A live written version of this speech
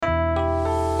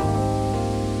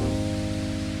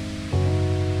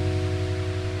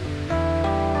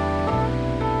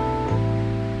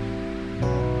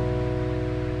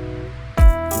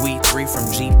GP3 from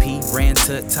GP, ran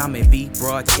to Tommy B,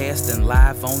 broadcasting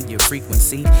live on your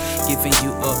frequency, giving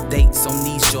you updates on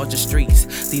these Georgia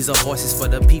streets. These are voices for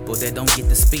the people that don't get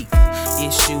to speak.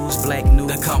 Issues, black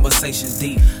news, the conversation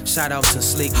deep. Shout out to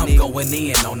Slick Nick, I'm going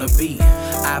in on the beat.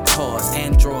 iPods,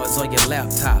 Androids, or your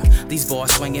laptop. These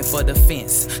boys swinging for the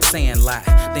fence, saying lie.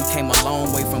 Then came a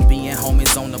long way from being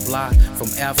homies on the block. From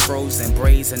afros and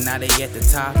braids, and now they at the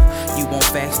top. You want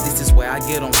facts, this is where I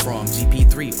get them from.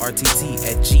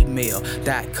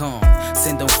 GP3RTT@gmail.com.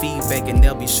 Send them feedback and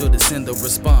they'll be sure to send a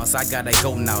response. I gotta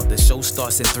go now, the show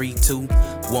starts in 3, 2,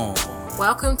 1.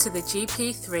 Welcome to the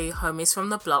GP3 Homies from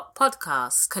the Block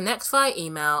podcast. Connect via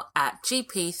email at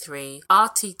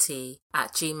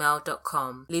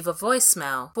gp3rtt@gmail.com. Leave a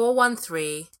voicemail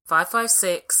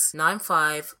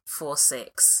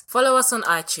 413-556-9546. Follow us on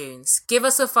iTunes. Give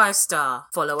us a 5-star.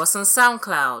 Follow us on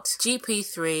SoundCloud.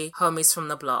 GP3 Homies from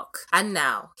the Block. And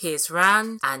now, here's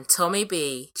Ran and Tommy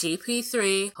B.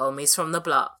 GP3 Homies from the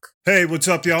Block. Hey, what's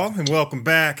up, y'all? And welcome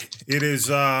back. It is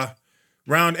round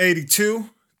 82.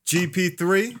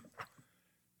 GP3,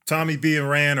 Tommy B and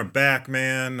Ran are back,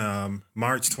 man.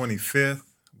 March 25th.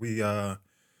 We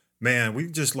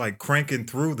just like cranking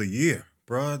through the year,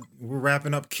 bro. We're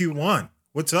wrapping up Q1.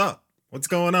 What's up? What's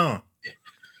going on?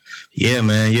 Yeah,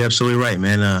 man. You're absolutely right,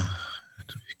 man.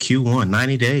 Q1,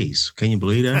 90 days. Can you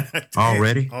believe that?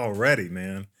 Already? Already,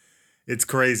 man. It's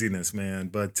craziness, man.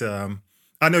 But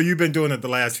I know you've been doing it the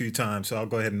last few times, so I'll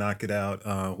go ahead and knock it out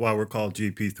while we're called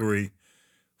GP3.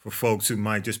 For folks who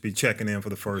might just be checking in for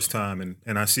the first time,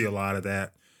 and I see a lot of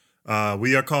that.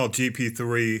 We are called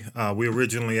GP3. We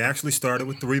originally actually started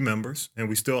with 3 members, and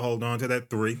we still hold on to that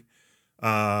 3.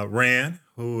 Ran,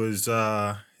 who is,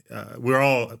 we're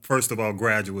all, first of all,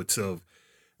 graduates of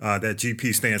that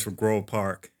GP stands for Grove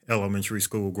Park Elementary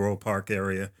School, Grove Park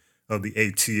area of the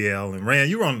ATL. And Ran,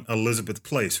 you're on Elizabeth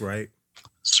Place, right?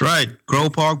 That's right.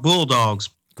 Grove Park Bulldogs.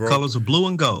 Colors of blue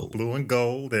and gold. Blue and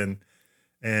gold,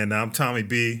 and I'm Tommy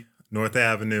B, North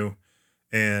Avenue,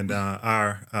 and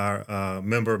our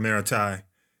member of Maritai,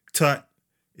 Tut,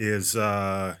 is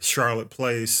Charlotte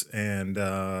Place, and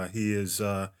he is,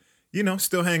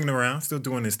 still hanging around, still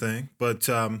doing his thing. But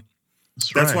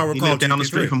that's why we're called down the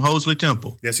street from Hosley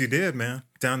Temple. Yes, you did, man.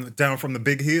 Down from the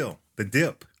Big Hill, the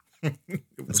dip.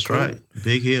 That's cool. Right,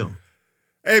 Big Hill.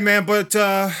 Hey, man, but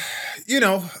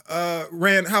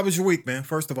Ran, how was your week, man?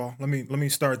 First of all, let me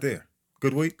start there.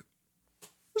 Good week.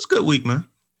 It's a good week, man.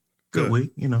 Good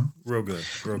week, Real good.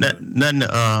 Nothing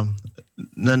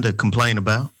to complain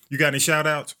about. You got any shout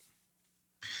outs?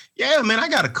 Yeah, man, I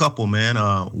got a couple, man.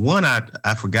 One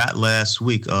I forgot last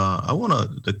week.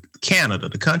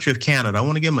 The country of Canada. I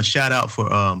want to give them a shout out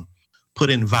for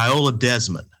putting Viola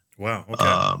Desmond. Wow.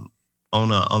 Okay.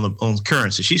 On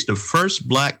currency. She's the first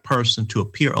Black person to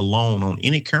appear alone on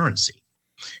any currency.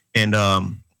 And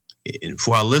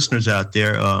for our listeners out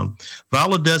there,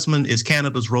 Viola Desmond is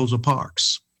Canada's Rosa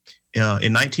Parks. In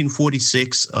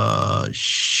 1946,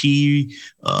 she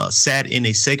sat in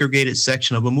a segregated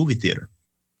section of a movie theater.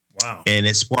 Wow. And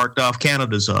it sparked off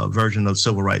Canada's version of the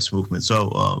civil rights movement.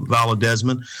 So Viola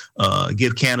Desmond,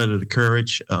 give Canada the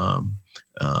courage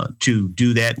to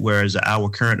do that, whereas our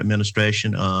current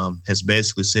administration has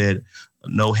basically said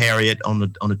no Harriet on the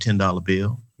 $10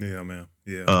 bill. Yeah, man.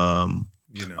 Yeah.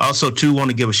 Also, too, want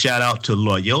to give a shout out to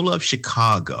Loyola of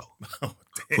Chicago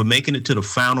for making it to the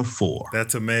Final Four.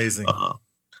 That's amazing.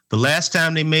 The last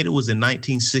time they made it was in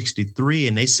 1963,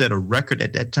 and they set a record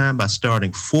at that time by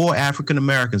starting 4 African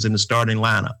Americans in the starting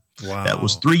lineup. Wow. That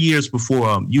was 3 years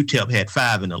before UTEP had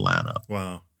 5 in the lineup.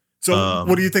 Wow. So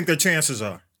what do you think their chances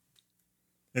are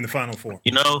in the Final Four?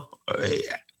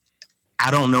 I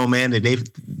don't know, man.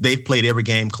 They've played every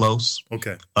game close.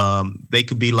 Okay. They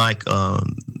could be like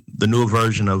the newer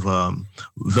version of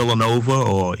Villanova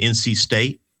or NC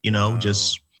State.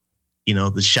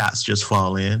 The shots just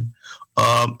fall in.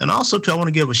 And also, too, I want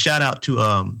to give a shout out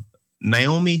to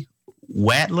Naomi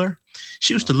Wadler.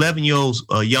 She was the 11-year-old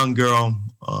young girl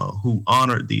who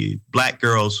honored the Black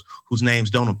girls whose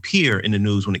names don't appear in the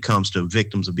news when it comes to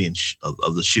victims of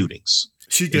of the shootings.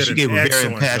 She gave a very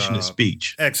impassioned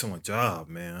speech. Excellent job,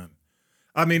 man.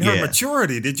 I mean, her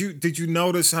maturity. Did you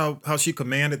notice how she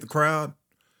commanded the crowd?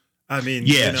 I mean,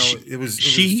 it was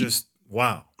just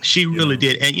wow. She really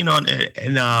did,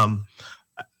 and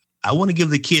I want to give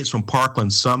the kids from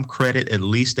Parkland some credit. At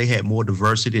least they had more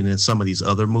diversity than some of these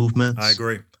other movements. I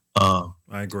agree.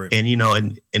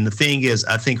 And and the thing is,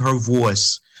 I think her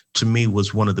voice to me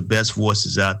was one of the best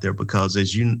voices out there because,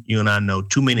 as you and I know,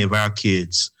 too many of our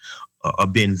kids are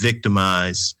being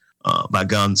victimized by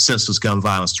senseless gun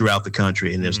violence throughout the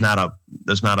country, and there's not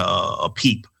a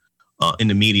peep in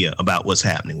the media about what's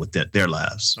happening with their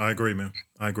lives. I agree, man.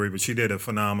 I agree. But she did a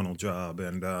phenomenal job.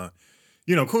 And,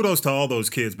 kudos to all those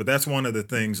kids. But that's one of the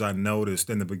things I noticed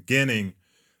in the beginning.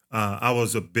 I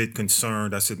was a bit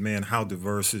concerned. I said, man, how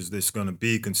diverse is this going to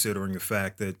be, considering the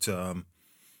fact that,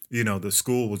 the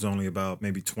school was only about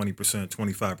maybe 20%,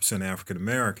 25% African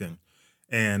American.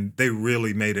 And they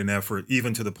really made an effort,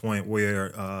 even to the point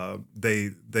where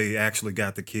they actually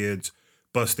got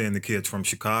busted in the kids from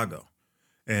Chicago.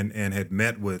 And had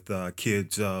met with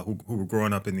kids who were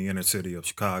growing up in the inner city of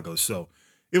Chicago. So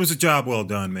it was a job well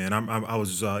done, man. I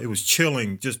was it was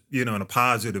chilling, just in a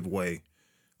positive way,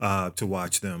 to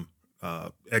watch them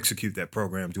execute that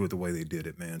program, do it the way they did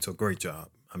it, man. So great job.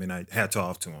 I mean, hats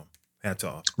off to them. Hats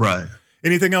off. Right.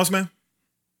 Anything else, man?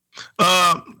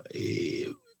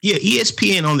 Yeah,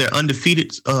 ESPN on their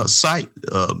undefeated site,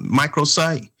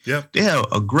 microsite. Yeah, they have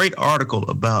a great article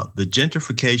about the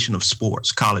gentrification of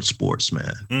sports, college sports.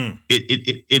 Man,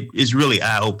 it is really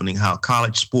eye opening how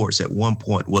college sports at one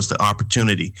point was the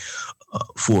opportunity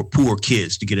for poor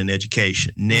kids to get an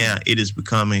education. Now it is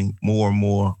becoming more and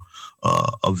more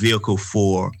a vehicle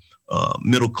for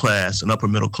middle class and upper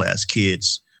middle class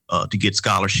kids to get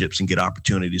scholarships and get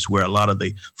opportunities, where a lot of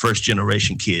the first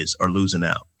generation kids are losing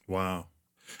out. Wow.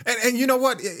 And you know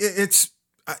what? It's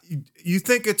you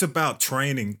think it's about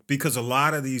training, because a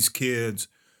lot of these kids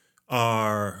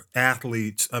are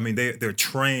athletes. I mean, they're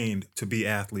trained to be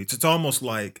athletes. It's almost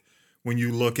like when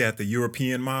you look at the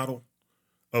European model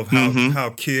of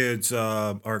how kids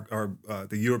are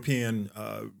the European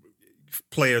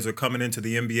players are coming into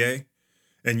the NBA,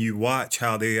 and you watch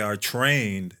how they are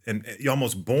trained and you're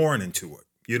almost born into it.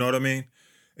 You know what I mean?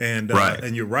 And right.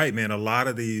 And you're right, man. A lot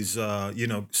of these,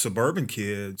 suburban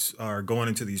kids are going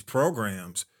into these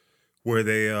programs where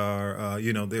they are,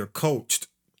 they're coached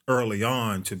early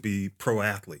on to be pro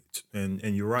athletes. And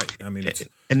you're right. I mean,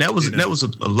 that was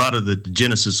a lot of the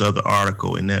genesis of the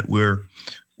article, in that we're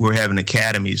having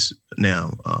academies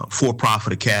now,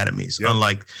 for-profit academies, yep.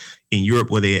 Unlike in Europe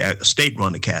where they are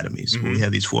state-run academies. Mm-hmm. We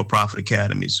have these for-profit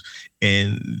academies,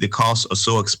 and the costs are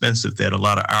so expensive that a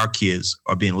lot of our kids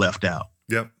are being left out.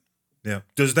 Yep. Yeah.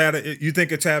 Does you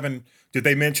think it's having, did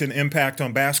they mention impact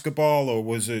on basketball, or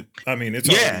was it, I mean, it's.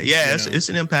 It's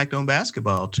an impact on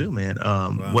basketball too, man.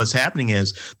 Wow. What's happening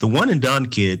is the one and done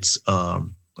kids,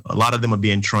 a lot of them are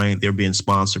being trained. They're being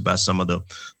sponsored by some of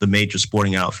the major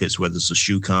sporting outfits, whether it's a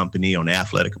shoe company or an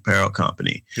athletic apparel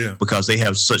company, because they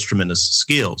have such tremendous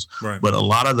skills. Right. But a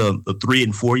lot of the 3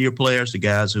 and 4 year players, the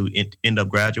guys who end up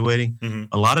graduating,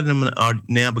 a lot of them are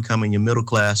now becoming your middle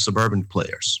class suburban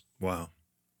players. Wow.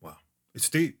 It's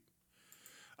deep.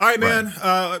 All right, man.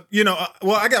 Right.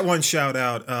 I got one shout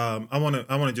out. I want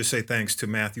to just say thanks to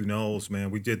Matthew Knowles,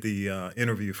 man. We did the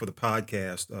interview for the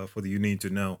podcast for the You Need to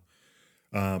Know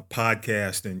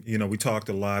podcast, and we talked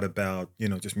a lot about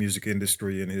just music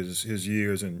industry and his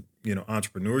years and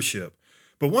entrepreneurship.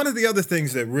 But one of the other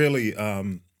things that really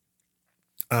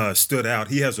stood out,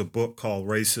 he has a book called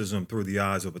Racism Through the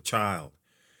Eyes of a Child.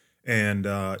 And,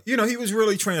 he was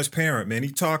really transparent, man. He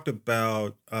talked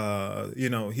about,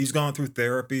 he's gone through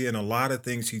therapy and a lot of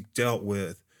things he dealt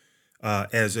with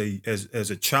as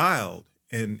a child.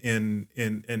 And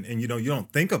you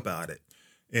don't think about it.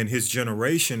 In his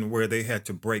generation, where they had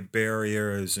to break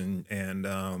barriers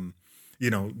and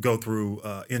go through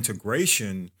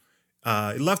integration,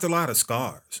 it left a lot of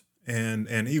scars. And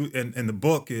the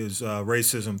book is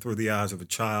Racism Through the Eyes of a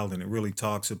Child. And it really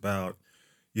talks about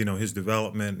his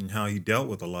development and how he dealt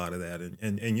with a lot of that.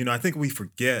 And I think we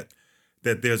forget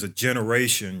that there's a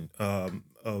generation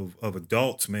of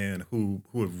adults, man, who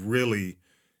have really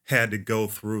had to go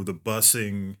through the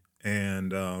busing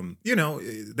and,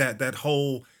 that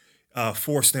whole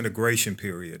forced integration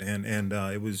period. And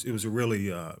it was a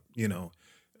really,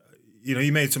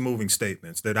 he made some moving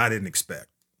statements that I didn't expect.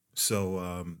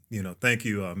 So, thank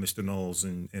you, Mr. Knowles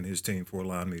and his team, for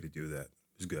allowing me to do that.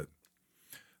 It was good.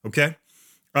 Okay.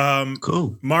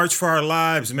 Cool. March for Our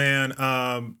Lives, man.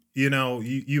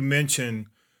 You mentioned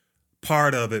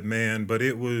part of it, man, but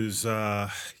it was, I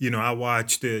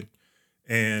watched it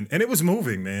and it was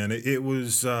moving, man. It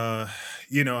was,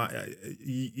 we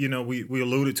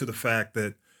alluded to the fact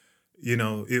that,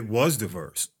 it was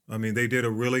diverse. I mean, they did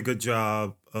a really good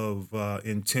job of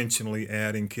intentionally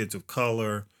adding kids of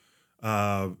color.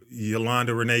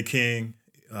 Yolanda Renee King,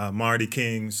 Marty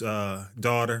King's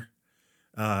daughter.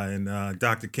 And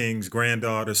Dr. King's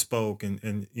granddaughter spoke,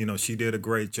 and she did a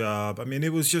great job. I mean,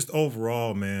 it was just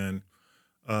overall, man.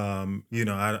 I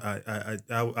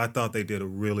thought they did a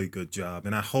really good job,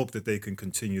 and I hope that they can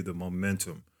continue the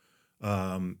momentum,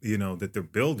 that they're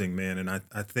building, man. And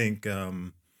I think,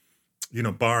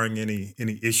 barring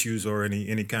any issues or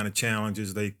any kind of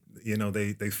challenges they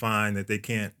find that they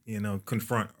can't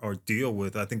confront or deal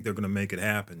with, I think they're going to make it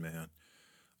happen, man.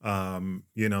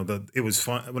 It was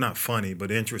fun, well, not funny,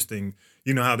 but interesting.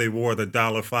 You know how they wore the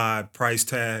 $5 price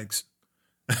tags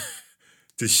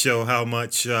to show how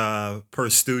much per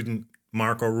student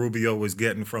Marco Rubio was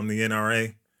getting from the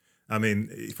NRA. I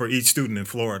mean, for each student in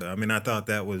Florida. I mean, I thought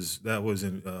that was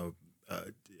a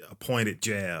pointed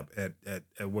jab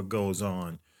at what goes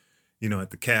on, at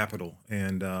the Capitol.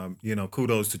 And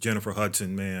kudos to Jennifer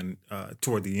Hudson, man.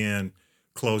 Toward the end,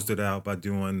 closed it out by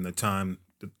doing the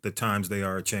times they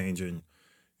are changing.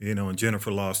 And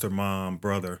Jennifer lost her mom,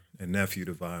 brother, and nephew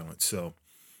to violence. So,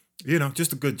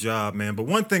 just a good job, man. But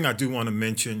one thing I do want to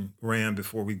mention, Ram,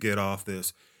 before we get off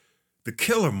this, the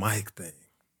Killer Mike thing.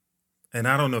 And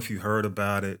I don't know if you heard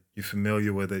about it. You're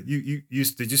familiar with it. You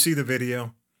did you see the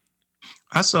video?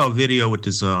 I saw a video with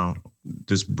this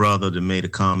brother that made a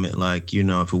comment like,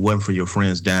 if it wasn't for your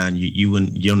friends dying, you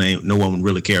wouldn't, your name, no one would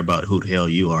really care about who the hell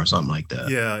you are, or something like that.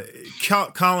 Yeah,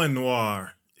 Colin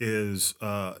Noir is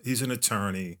he's an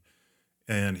attorney,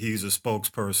 and he's a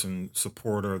spokesperson,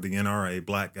 supporter of the NRA,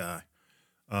 black guy.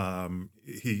 I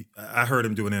heard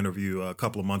him do an interview a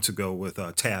couple of months ago with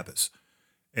Tavis,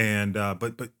 and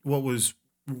but what's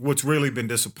really been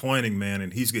disappointing, man,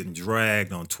 and he's getting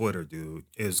dragged on Twitter, dude,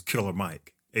 is Killer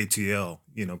Mike, ATL,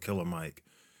 Killer Mike,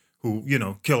 who,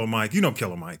 Killer Mike,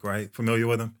 Killer Mike, right? Familiar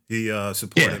with him? He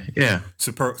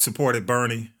supported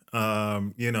Bernie,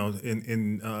 of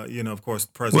course,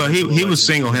 the president. Well, he was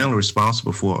single-handedly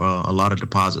responsible for a lot of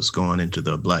deposits going into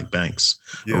the black banks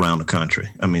around the country.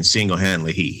 I mean,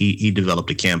 single-handedly, he developed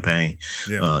a campaign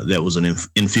that was an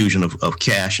infusion of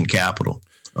cash and capital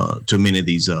to many of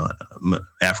these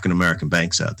African-American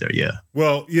banks out there. Yeah.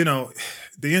 Well,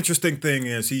 the interesting thing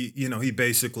is he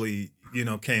basically,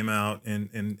 came out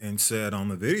and said on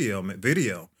the video,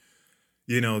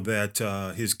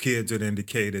 that his kids had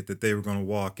indicated that they were going to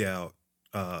walk out,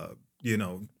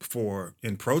 in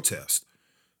protest,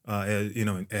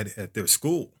 at their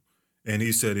school. And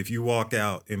he said, if you walk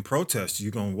out in protest,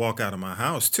 you're going to walk out of my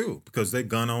house too, because they're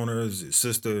gun owners, his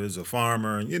sister is a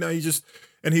farmer. And,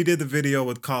 and he did the video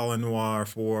with Colin Noir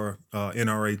for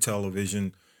NRA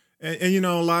television. And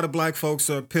a lot of black folks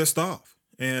are pissed off.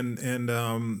 And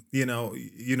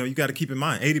you got to keep in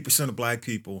mind, 80% of black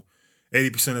people,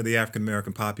 80% of the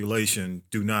African-American population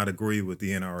do not agree with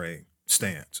the NRA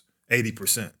stance,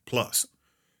 80% plus.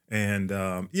 And,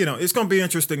 it's going to be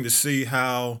interesting to see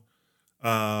how,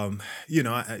 I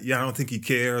don't think he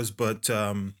cares, but,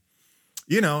 I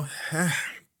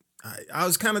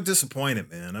was kind of disappointed,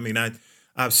 man. I mean,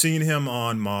 I've seen him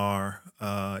on Mar,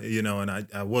 and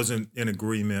I wasn't in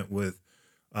agreement with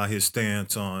his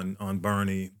stance on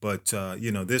Bernie, but,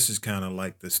 this is kind of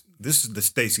like this is the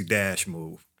Stacey Dash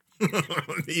move.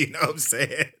 You know what I'm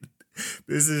saying?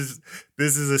 This is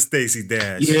a Stacey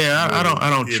Dash. Yeah, I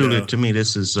don't truly. To me,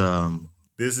 this is so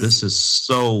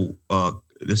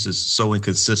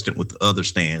inconsistent with the other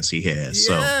stance he has.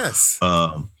 Yes.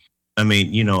 So, I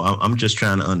mean, I'm just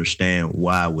trying to understand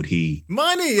why would he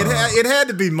money? It had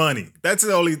to be money. That's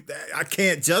the only. I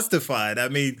can't justify it. I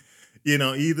mean,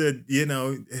 either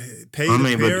pay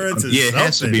the parents. It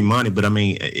has to be money. But I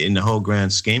mean, in the whole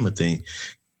grand scheme of things,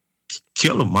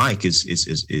 Killer Mike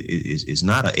is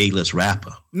not an A-list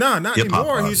rapper. No, not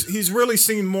anymore. He's really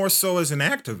seen more so as an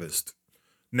activist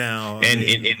now. And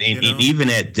even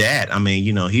at that, I mean,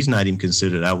 he's not even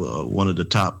considered one of the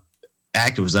top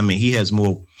activists. I mean, he has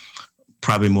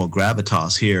probably more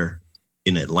gravitas here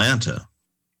in Atlanta.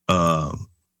 I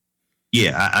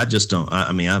just don't.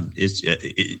 This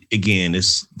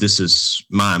is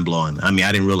mind blowing. I mean,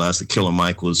 I didn't realize that Killer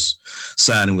Mike was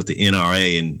siding with the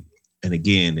NRA, and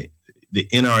again, the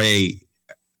NRA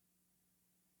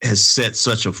has set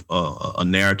such a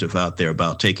narrative out there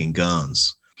about taking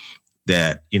guns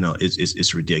that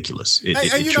it's ridiculous.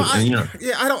 I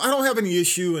don't have any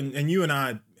issue, and you and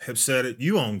I have said it.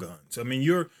 You own guns. I mean,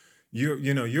 you're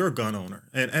a gun owner,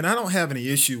 and I don't have any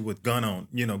issue with gun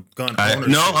ownership. No,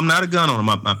 I'm not a gun owner.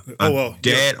 My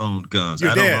dad owned guns.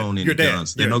 I don't own any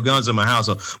guns. There are no guns in my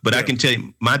household. But I can tell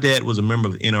you, my dad was a member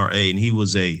of the NRA, and he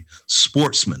was a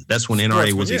sportsman. That's when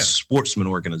NRA was a sportsman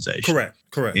organization. Correct.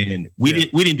 And we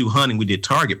didn't do hunting. We did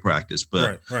target practice.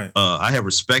 But I have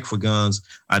respect for guns.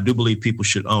 I do believe people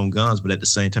should own guns, but at the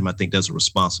same time, I think there's a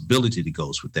responsibility that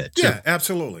goes with that too. Yeah,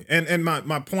 absolutely. And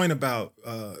my point about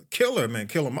Killer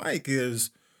Mike is,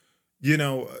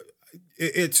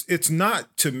 it's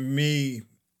not, to me,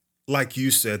 like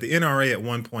you said, the NRA at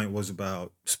one point was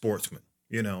about sportsmen,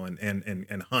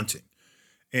 and hunting.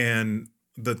 And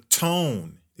the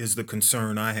tone is the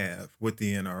concern I have with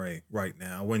the NRA right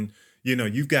now. When,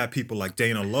 you've got people like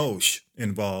Dana Loesch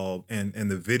involved and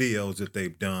the videos that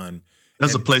they've done.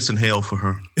 There's a place in hell for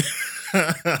her.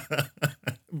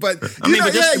 But you're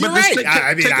right.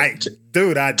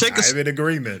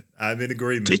 I'm in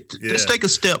agreement. Let's take a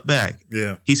step back.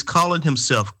 Yeah. He's calling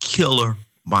himself Killer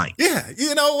Mike. Yeah.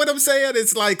 You know what I'm saying?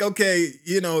 It's like, okay,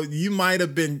 you might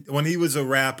have been, when he was a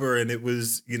rapper and it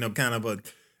was, kind of a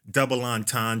double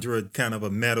entendre, kind of a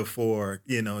metaphor,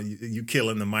 you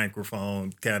killing the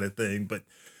microphone kind of thing.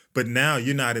 But now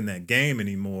you're not in that game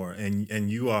anymore. And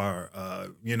you are,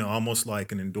 almost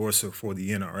like an endorser for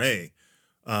the NRA.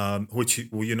 Which,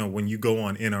 when you go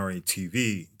on NRA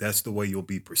TV, that's the way you'll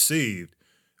be perceived.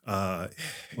 Well,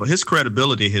 his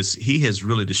credibility he has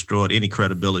really destroyed any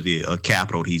credibility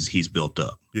capital he's built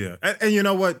up. Yeah, and you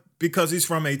know what? Because he's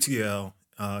from ATL,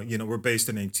 we're based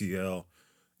in ATL,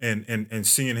 and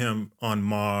seeing him on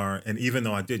MAR, and even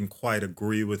though I didn't quite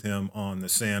agree with him on the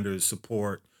Sanders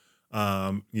support,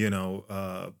 I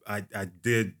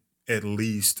did at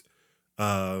least.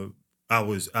 I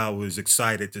was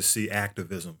excited to see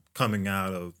activism coming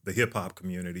out of the hip hop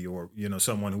community, or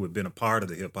someone who had been a part of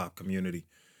the hip hop community.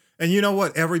 And you know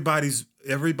what? Everybody's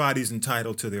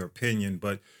entitled to their opinion,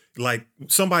 but like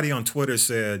somebody on Twitter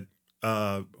said,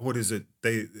 what is it?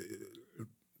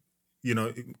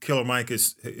 Killer Mike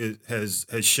has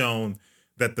shown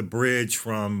that the bridge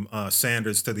from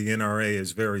Sanders to the NRA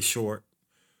is very short.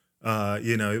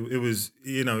 It's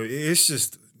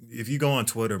just, if you go on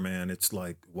Twitter, man, it's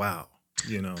like, wow.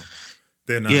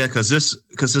 They're not. Yeah, because this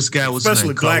guy was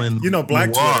especially black,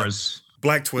 black Twitter.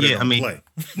 Black Twitter. Yeah, play.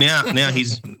 now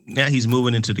he's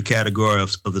moving into the category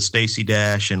of the Stacey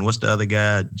Dash and what's the other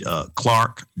guy,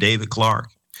 David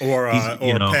Clark, or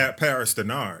Paris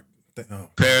Denard. Oh.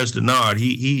 Paris Denard.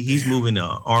 He's moving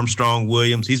Armstrong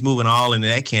Williams. He's moving all into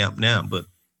that camp now. But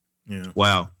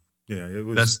wow. Yeah, it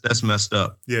was. That's messed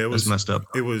up. Yeah, it was messed up.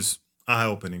 It was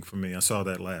eye-opening for me. I saw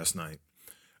that last night.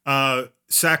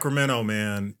 Sacramento,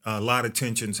 man, a lot of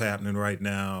tensions happening right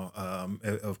now.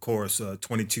 Of course,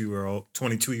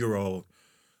 22-year-old,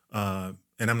 and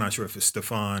I'm not sure if it's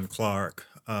Stephon Clark,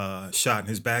 shot in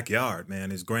his backyard, man,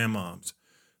 his grandmom's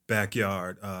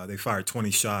backyard. They fired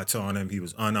 20 shots on him. He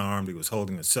was unarmed. He was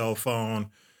holding a cell phone.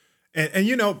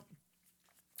 And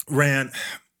Rand,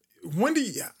 when do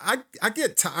I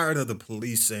get tired of the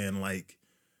police saying, like,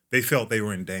 they felt they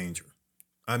were in danger.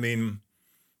 I mean,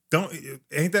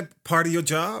 ain't that part of your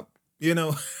job? You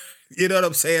know what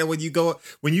I'm saying? When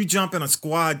you jump in a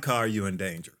squad car, you're in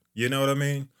danger. You know what I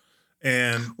mean?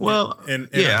 And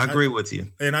I agree with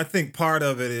you. And I think part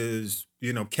of it is,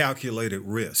 calculated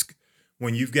risk.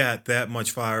 When you've got that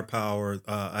much firepower,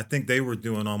 I think they were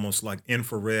doing almost like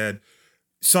infrared.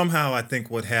 Somehow, I think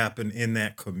what happened in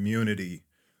that community,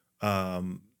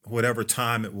 whatever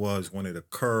time it was when it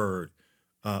occurred,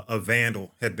 a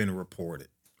vandal had been reported.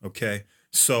 Okay.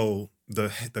 So the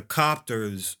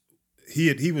copters,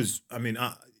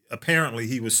 apparently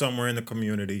he was somewhere in the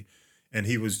community and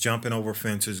he was jumping over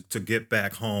fences to get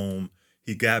back home.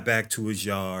 He got back to his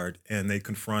yard and they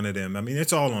confronted him. I mean,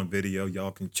 it's all on video.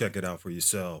 Y'all can check it out for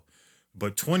yourself.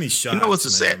 But 20 shots. What's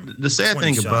the sad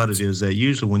thing about it is that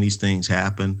usually when these things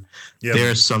happen,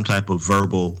 there's some type of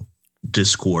verbal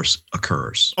discourse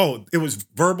occurs. Oh, it was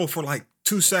verbal for like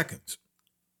 2 seconds.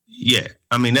 Yeah,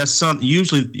 I mean that's something.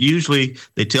 Usually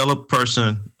they tell a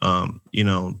person,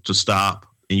 to stop,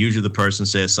 and usually the person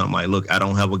says something like, "Look, I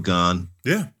don't have a gun."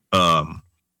 Yeah.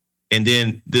 And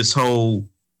then this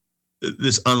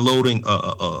unloading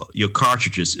your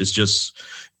cartridges is just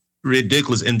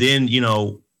ridiculous. And then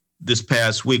this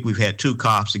past week we've had 2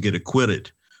 cops to get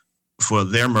acquitted for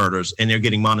their murders, and they're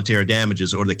getting monetary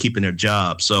damages or they're keeping their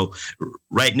jobs. So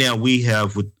right now we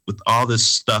have with all this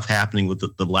stuff happening with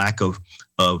the lack of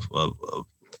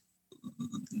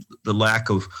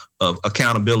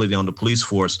accountability on the police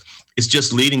force, it's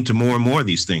just leading to more and more of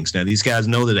these things. Now these guys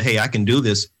know that, hey, I can do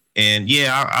this, and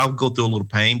I'll go through a little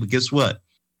pain, but guess what?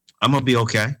 I'm gonna be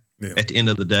okay. Yeah. At the end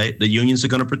of the day, the unions are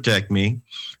gonna protect me.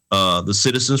 The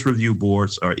citizens review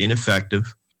boards are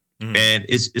ineffective, and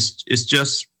it's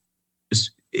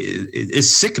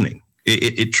sickening.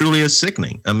 It truly is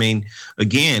sickening. I mean,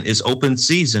 again, it's open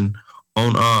season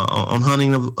on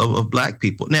hunting of black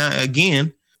people. Now,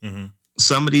 again,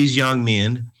 some of these young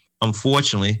men,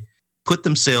 unfortunately, put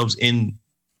themselves in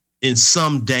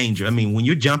some danger. I mean, when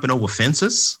you're jumping over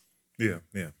fences,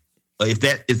 if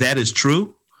that is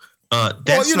true,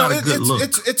 that's not a good look.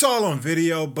 It's all on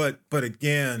video, but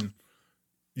again,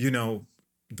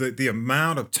 the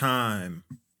amount of time.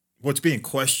 What's being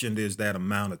questioned is that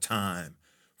amount of time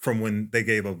from when they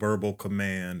gave a verbal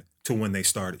command to when they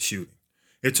started shooting.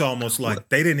 it's almost like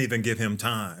they didn't even give him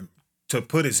time to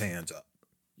put his hands up,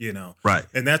 you know? Right.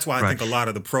 And that's why I think a lot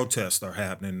of the protests are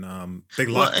happening. They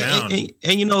lock down.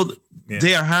 And you know,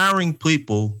 they are hiring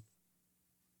people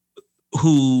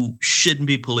who shouldn't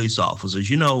be police officers.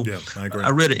 You know, I agree. I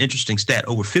read an interesting stat.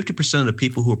 Over 50% of the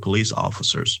people who are police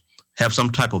officers have some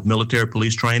type of military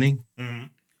police training. Mm-hmm.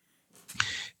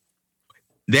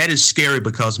 That is scary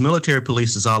because military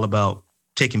police is all about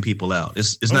taking people out.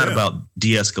 It's not about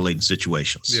de-escalating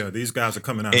situations. Yeah, these guys are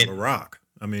coming out of Iraq.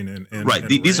 I mean, and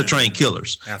these are trained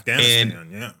killers.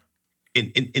 Afghanistan,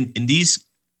 And these,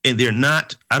 and they're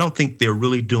not, I don't think they're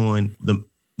really doing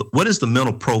what is the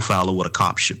mental profile of what a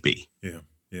cop should be.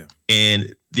 Yeah.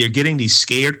 And they're getting these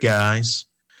scared guys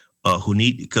who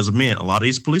need, because man, a lot of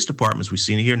these police departments, we've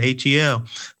seen it here in ATL,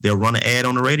 they'll run an ad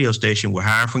on the radio station. We're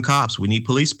hiring from cops. We need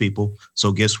police people.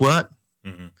 So guess what?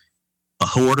 Mm-hmm. A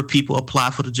horde of people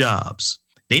apply for the jobs.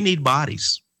 They need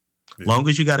bodies. Yeah. Long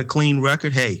as you got a clean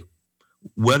record, hey,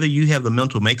 whether you have the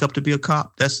mental makeup to be a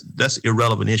cop, that's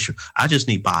irrelevant issue. I just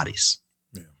need bodies.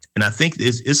 Yeah. And I think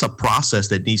it's a process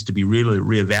that needs to be really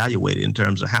reevaluated in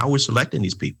terms of how we're selecting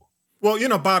these people. Well, you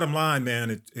know, bottom line,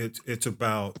 man, it's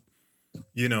about,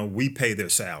 you know, we pay their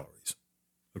salaries.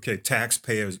 Okay,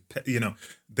 taxpayers, you know,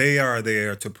 they are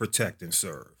there to protect and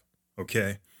serve.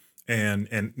 Okay,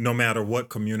 and no matter what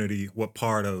community, what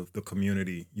part of the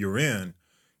community you're in,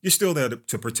 you're still there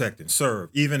to protect and serve.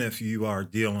 Even if you are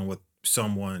dealing with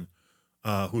someone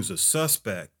who's a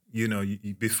suspect, you know,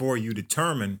 before you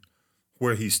determine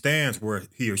where he stands, where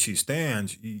he or she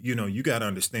stands, you know, you got to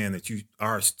understand that you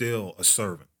are still a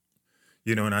servant.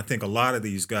 You know, and I think a lot of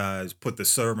these guys put the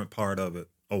servant part of it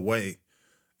away,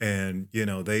 and you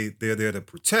know they're there to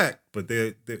protect, but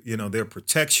they're you know, their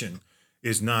protection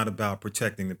is not about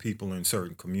protecting the people in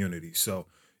certain communities. So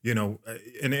you know,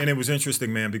 and it was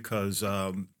interesting, man, because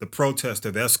the protests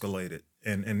have escalated,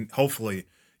 and hopefully,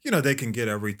 you know, they can get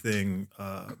everything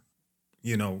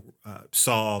you know,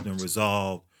 solved and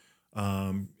resolved,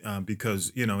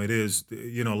 because you know it is,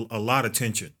 you know, a lot of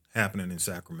tension happening in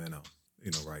Sacramento,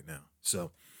 you know, right now.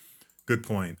 So, good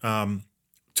point.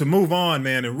 To move on,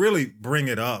 man, and really bring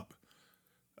it up,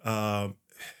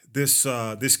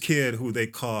 this kid who they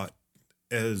caught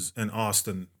as an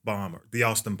Austin bomber, the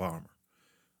Austin bomber,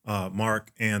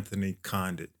 Mark Anthony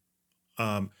Condit.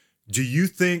 Do you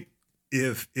think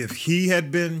if he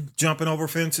had been jumping over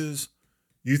fences,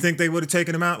 you think they would have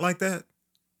taken him out like that,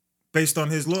 based on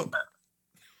his look?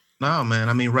 No, man.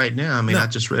 I mean, right now, I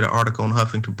just read an article on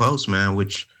Huffington Post, man,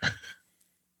 which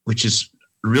is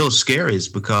real scary, is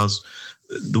because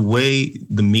the way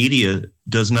the media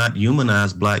does not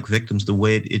humanize Black victims the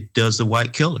way it does the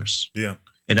white killers. Yeah.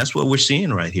 And that's what we're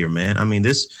seeing right here, man. I mean,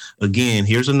 this, again,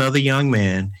 here's another young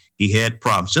man. He had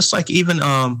problems, just like even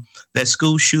that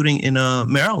school shooting in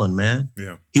Maryland, man.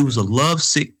 Yeah. He was a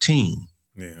lovesick teen.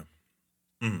 Yeah.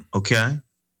 Mm. Okay.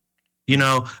 You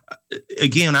know,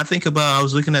 again, I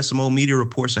was looking at some old media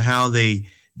reports of how they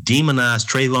demonized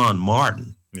Trayvon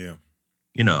Martin. Yeah.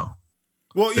 You know,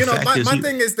 well, you know, my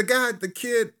thing is the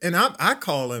kid, and I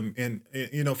call him, and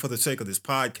you know, for the sake of this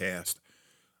podcast,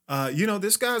 you know,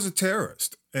 this guy's a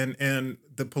terrorist, and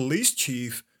the police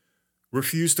chief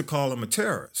refused to call him a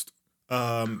terrorist.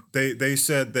 They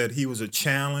said that he was a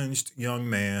challenged young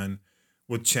man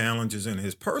with challenges in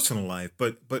his personal life,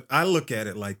 but I look at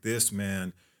it like this,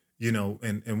 man. You know,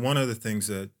 and one of the things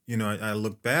that, you know, I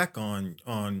look back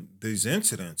on these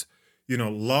incidents. You know,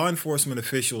 law enforcement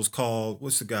officials called,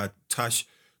 what's the guy,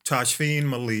 Tashfeen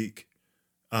Malik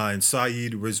and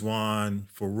Saeed Rizwan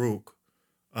Farouk,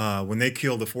 when they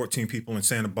killed the 14 people in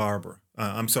San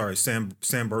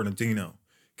Bernardino,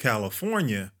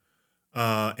 California,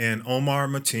 and Omar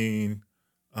Mateen,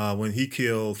 when he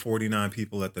killed 49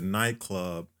 people at the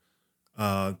nightclub,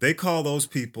 they call those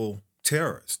people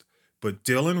terrorists. But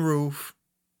Dylan Roof,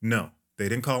 no, they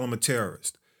didn't call him a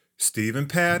terrorist. Stephen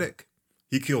Paddock,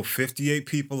 he killed 58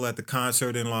 people at the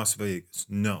concert in Las Vegas.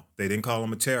 No, they didn't call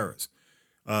him a terrorist.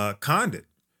 Condit,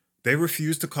 they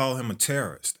refused to call him a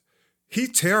terrorist. He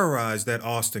terrorized that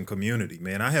Austin community,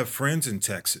 man. I have friends in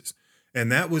Texas, and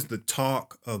that was the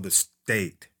talk of the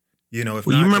state. You know, if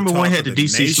you remember when he had the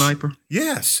DC sniper?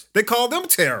 Yes, they called them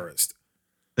terrorists.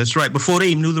 That's right, before they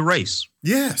even knew the race.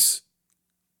 Yes.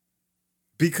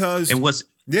 Because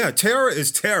terror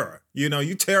is terror. You know,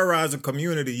 you terrorize a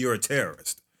community, you're a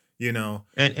terrorist. You know,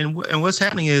 and what's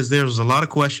happening is there's a lot of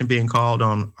question being called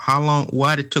on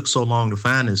why it took so long to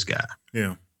find this guy.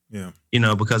 Yeah. You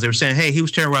know, because they were saying, hey, he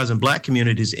was terrorizing Black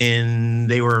communities and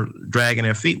they were dragging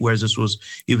their feet. Whereas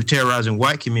he was terrorizing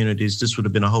white communities, this would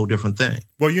have been a whole different thing.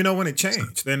 Well, you know, when it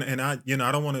changed, and I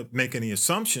don't want to make any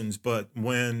assumptions, but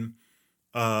when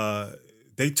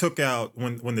they took out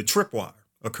when the tripwire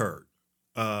occurred.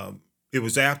 It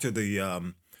was after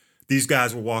these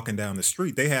guys were walking down the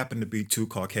street. They happened to be two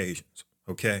Caucasians.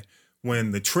 Okay,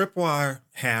 when the tripwire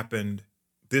happened,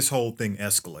 this whole thing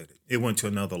escalated. It went to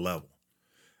another level.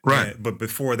 Right. But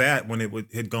before that, when it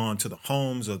had gone to the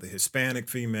homes of the Hispanic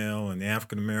female and the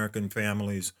African American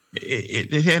families,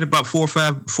 it had about four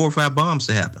or five bombs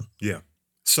to happen. Yeah.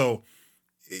 So,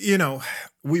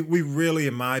 we really,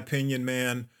 in my opinion,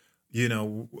 man,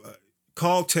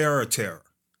 call terror terror,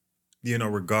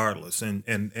 regardless. And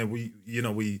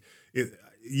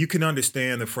you can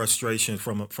understand the frustration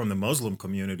from the Muslim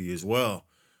community as well.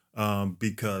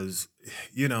 Because,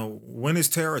 when is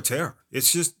terror?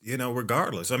 It's just,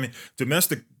 regardless. I mean,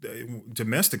 domestic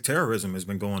terrorism has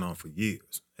been going on for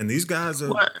years, and these guys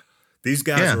are out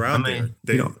there.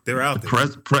 They're out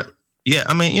there. Yeah,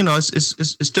 I mean,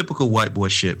 it's typical white boy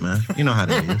shit, man. You know how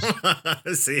that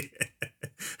is. See,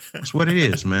 that's what it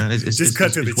is, man. It's just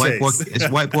cut to the chase. It's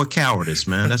white boy cowardice,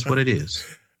 man. That's what it is.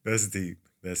 That's deep.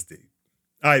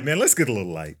 All right, man, let's get a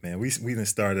little light, man. We done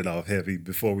started off heavy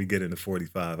before we get into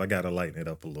 45. I got to lighten it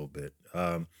up a little bit.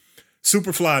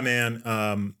 Superfly,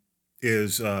 man,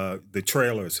 is the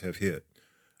trailers have hit.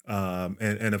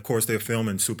 And of course, they're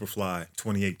filming Superfly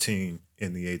 2018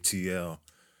 in the ATL.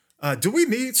 Do we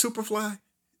need Superfly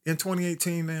in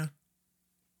 2018, man?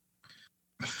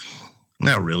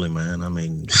 Not really, man. I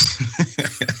mean,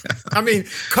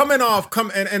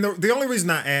 the only reason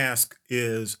I ask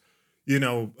is,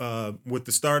 with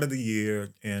the start of the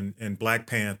year and Black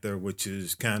Panther, which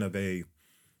is kind of a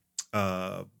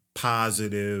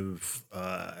positive,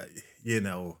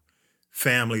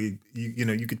 family,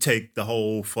 you could take the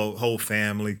whole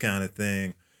family kind of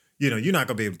thing. You're not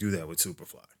gonna be able to do that with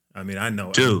Superfly. I mean, I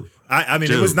know. Dude. I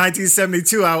mean, it was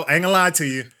 1972. I ain't gonna lie to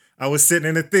you. I was sitting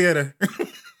in the theater.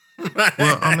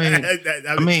 Well,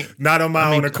 I mean, not on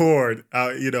my own accord.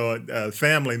 A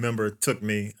family member took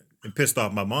me and pissed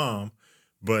off my mom.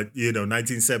 But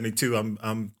 1972,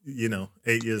 I'm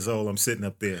 8 years old. I'm sitting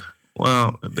up there.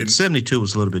 Well, but 72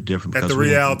 was a little bit different at the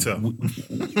Rialto.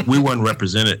 We weren't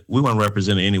represented. We weren't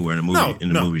represented anywhere in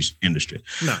the movies industry.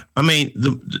 No, I mean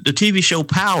the TV show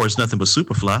Power is nothing but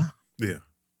Superfly. Yeah,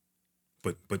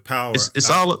 but Power.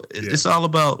 It's all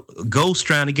about Ghost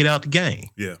trying to get out the game.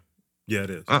 Yeah,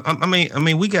 it is. I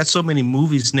mean, we got so many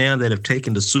movies now that have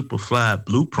taken the Superfly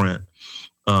blueprint.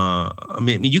 I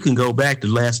mean, you can go back the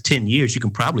last 10 years. You can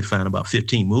probably find about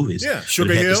 15 movies. Yeah,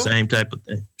 Sugar Hill, the same type of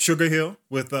thing. Sugar Hill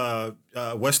with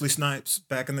Wesley Snipes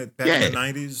back in the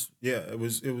 90s. Yeah, it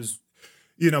was.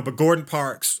 But Gordon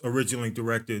Parks originally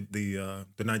directed the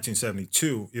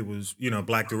 1972. It was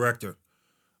black director.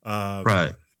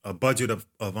 Right. A budget of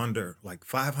under like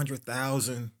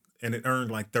 $500,000, and it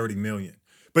earned like $30 million.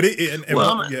 But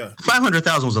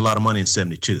 500,000 was a lot of money in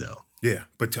 72, though. Yeah,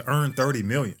 but to earn $30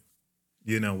 million.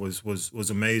 Was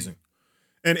amazing.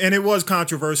 And it was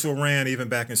controversial, ran even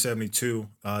back in 72.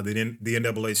 The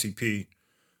NAACP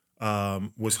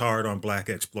was hard on black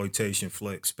exploitation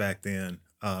flicks back then.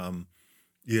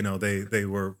 They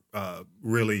were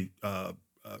really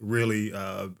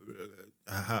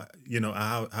how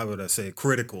would I say,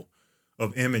 critical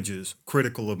of images,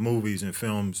 critical of movies and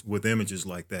films with images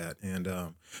like that. And I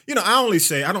only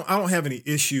say I don't have any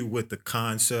issue with the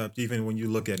concept, even when you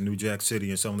look at New Jack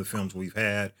City and some of the films we've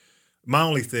had. My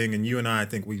only thing, and you and I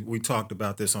think we talked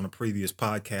about this on a previous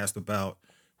podcast, about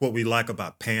what we like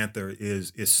about Panther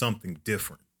is something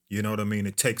different. You know what I mean?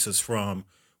 It takes us from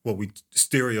what the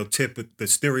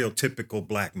stereotypical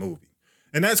black movie.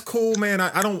 And that's cool, man.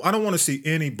 I don't want to see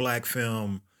any black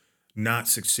film not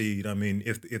succeed. I mean,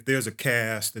 if there's a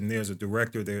cast and there's a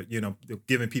director there, they're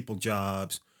giving people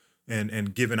jobs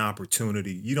and giving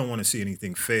opportunity, you don't want to see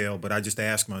anything fail. But I just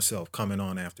ask myself, coming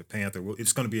on after Panther,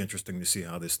 it's going to be interesting to see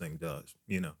how this thing does,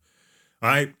 All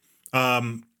right.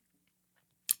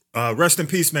 Rest in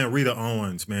peace, man, Rita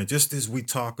Owens, man. Just as we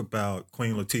talk about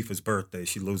Queen Latifah's birthday,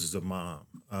 she loses her mom,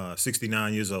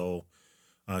 69 years old.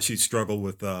 She struggled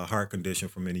with a heart condition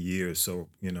for many years. So,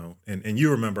 and you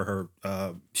remember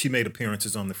her, she made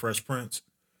appearances on The Fresh Prince.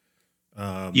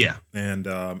 And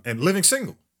Living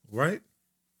Single, right?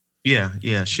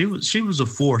 Yeah. She was a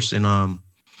force in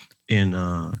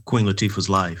Queen Latifah's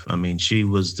life. I mean, she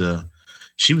was the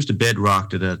bedrock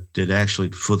that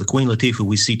actually, for the Queen Latifah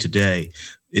we see today,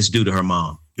 is due to her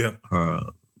mom. Yeah. Her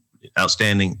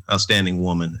outstanding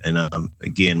woman. And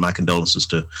again, my condolences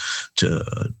to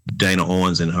Dana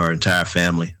Owens and her entire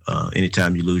family.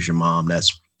 Anytime you lose your mom,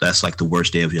 that's like the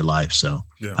worst day of your life. So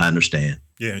yeah. I understand.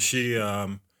 Yeah, she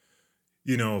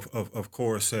of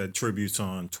course, had tributes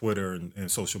on Twitter and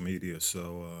social media.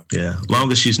 So yeah,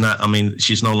 long as she's not, I mean,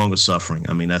 she's no longer suffering.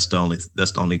 I mean, that's the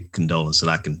only condolence that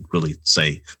I can really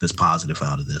say that's positive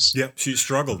out of this. Yeah, she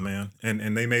struggled, man,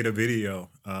 and they made a video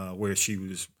where she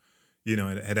was,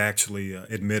 had actually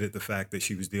admitted the fact that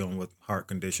she was dealing with heart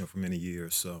condition for many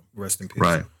years. So rest in peace.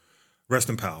 Right. Rest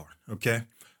in power. Okay.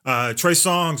 Trey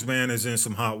Songz, man, is in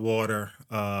some hot water.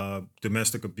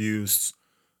 Domestic abuse.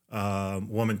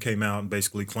 Woman came out and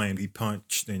basically claimed he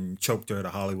punched and choked her at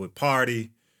a Hollywood party.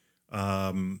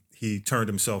 He turned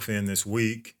himself in this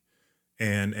week,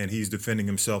 and he's defending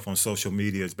himself on social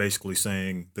media. It's basically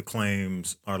saying the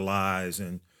claims are lies,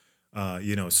 and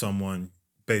someone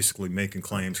basically making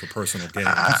claims for personal gain.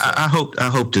 I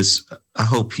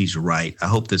hope he's right. I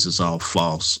hope this is all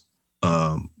false.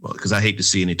 Because I hate to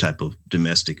see any type of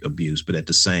domestic abuse, but at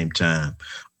the same time,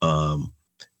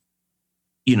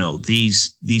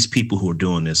 these people who are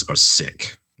doing this are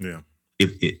sick. Yeah,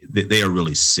 they are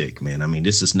really sick, man. I mean,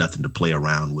 this is nothing to play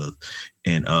around with,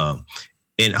 and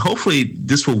hopefully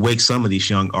this will wake some of these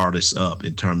young artists up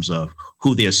in terms of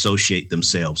who they associate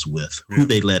themselves with, who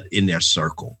they let in their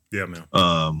circle. Yeah, man.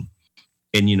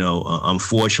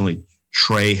 Unfortunately,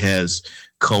 Trey has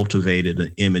cultivated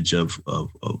an image of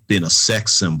being a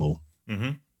sex symbol.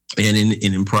 Mm-hmm. And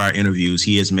in prior interviews,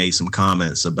 he has made some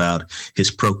comments about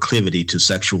his proclivity to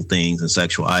sexual things and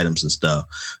sexual items and stuff.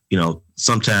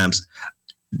 Sometimes,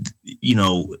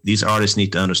 these artists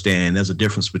need to understand there's a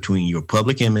difference between your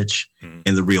public image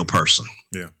and the real person.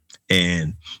 Yeah.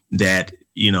 And that,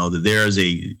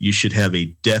 that you should have a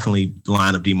definitely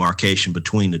line of demarcation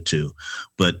between the two.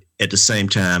 But at the same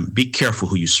time, be careful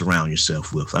who you surround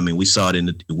yourself with. I mean, we saw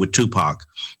it with Tupac,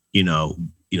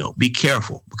 be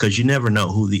careful because you never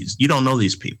know you don't know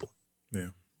these people. Yeah.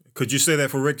 Could you say that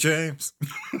for Rick James?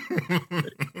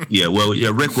 Yeah, well,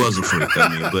 yeah, Rick was a freak.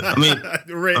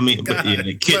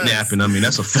 Kidnapping. I mean,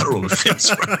 that's a federal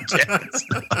offense,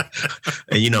 right?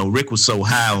 And Rick was so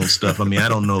high on stuff. I mean, I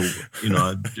don't know.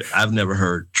 I've never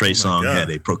heard Trey Songz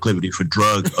had a proclivity for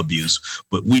drug abuse,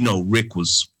 but we know Rick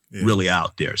was really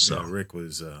out there. So Rick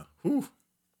was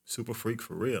super freak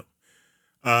for real.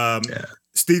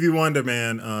 Stevie Wonder,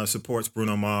 man, supports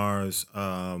Bruno Mars.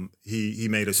 He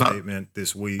made a statement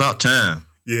this week. About time.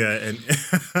 Yeah, and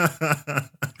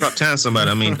about time somebody.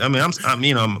 I'm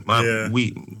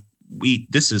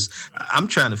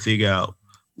trying to figure out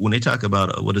when they talk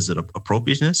about what is it,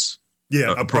 appropriateness?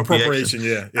 Yeah, appropriation.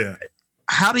 Yeah.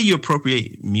 How do you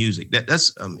appropriate music?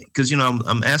 That's because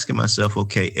I'm asking myself,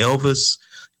 okay, Elvis'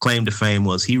 claim to fame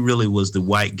was he really was the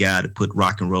white guy to put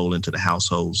rock and roll into the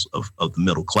households of the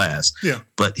middle class. Yeah.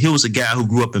 But he was a guy who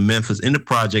grew up in Memphis in the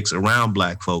projects around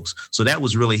black folks. So that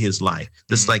was really his life.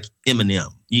 That's like Eminem.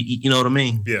 You know what I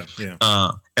mean? Yeah.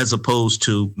 As opposed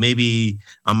to maybe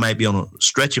I might be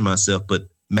stretching myself, but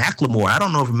Macklemore, I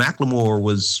don't know if Macklemore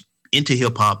was into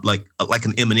hip hop like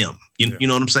an Eminem. You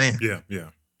know what I'm saying? Yeah.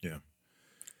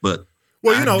 But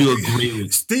I do agree.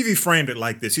 Stevie framed it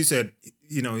like this. He said,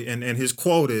 and his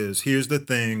quote is, "Here's the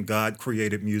thing: God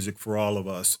created music for all of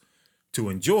us to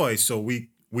enjoy, so we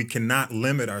cannot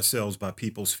limit ourselves by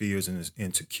people's fears and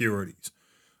insecurities.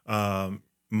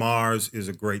 Mars is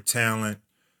a great talent,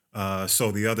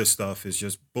 so the other stuff is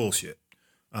just bullshit.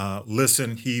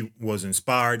 Listen, he was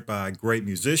inspired by great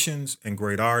musicians and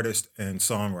great artists and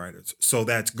songwriters, so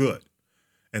that's good."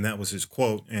 And that was his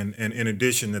quote. And in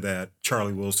addition to that,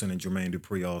 Charlie Wilson and Jermaine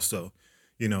Dupri also,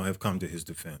 have come to his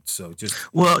defense. So just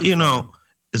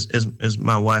as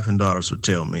my wife and daughters would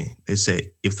tell me, they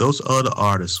say if those other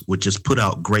artists would just put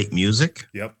out great music,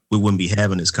 we wouldn't be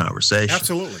having this conversation.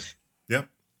 Absolutely. Yep.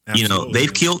 Absolutely.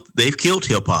 They've killed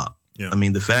hip hop. Yeah. I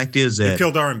mean, the fact is that they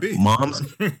killed R&B. Moms,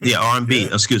 R&B.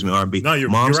 Yeah. Excuse me, R&B. No,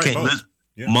 moms you're right,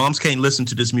 can't. Moms can't listen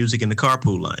to this music in the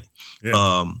carpool lane.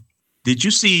 Yeah. Did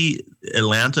you see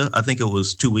Atlanta? I think it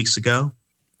was 2 weeks ago.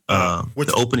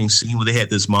 The opening scene where they had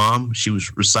this mom. She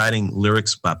was reciting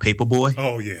lyrics by Paperboy.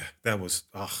 Oh yeah, that was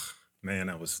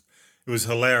it was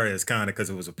hilarious, kind of,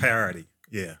 because it was a parody.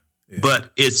 Yeah.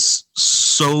 But it's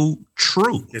so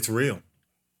true. It's real.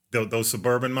 Those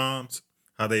suburban moms,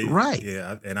 how they right.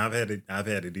 Yeah, and I've had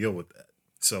to deal with that.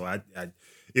 So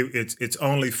it's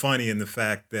only funny in the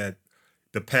fact that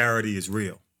the parody is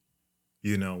real.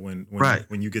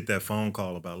 When you get that phone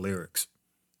call about lyrics.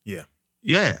 Yeah.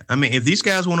 Yeah. I mean, if these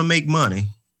guys want to make money,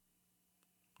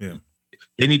 they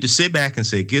need to sit back and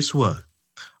say, guess what?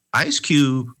 Ice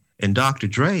Cube and Dr.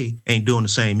 Dre ain't doing the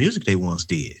same music they once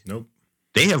did. Nope.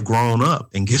 They have grown up,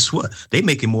 and guess what? They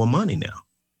making more money now.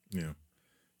 Yeah.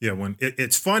 Yeah. When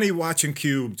it's funny watching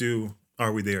Cube do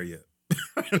Are We There Yet?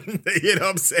 You know what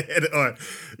I'm saying? Or,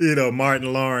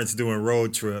 Martin Lawrence doing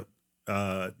Road Trip.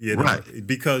 Right.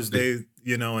 Because they,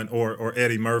 or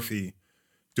Eddie Murphy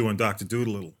doing Dr.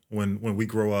 Doolittle when we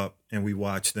grow up and we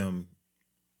watch them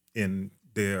in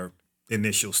their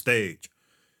initial stage.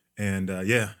 And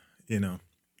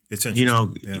it's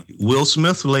interesting. Will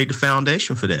Smith laid the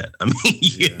foundation for that. I mean,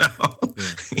 you know.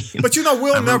 But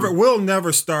Will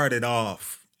never started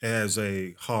off as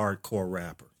a hardcore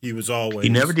rapper. He was always. He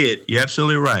never did. You're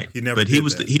absolutely right. He never. But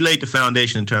he laid the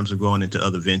foundation in terms of going into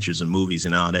other ventures and movies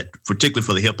and all that, particularly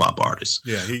for the hip hop artists.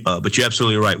 Yeah. But you're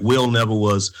absolutely right. Will never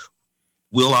was.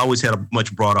 Will always had a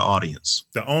much broader audience.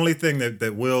 The only thing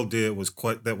that Will did was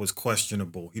that was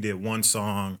questionable. He did one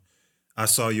song, "I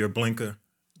Saw Your Blinker."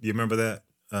 Do you remember that?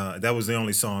 That was the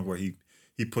only song where he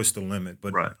pushed the limit.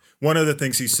 But one of the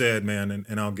things he said, man,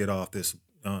 and I'll get off this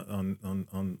on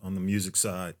the music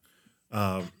side.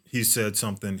 He said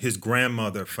something. His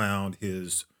grandmother found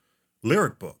his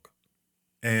lyric book,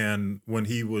 and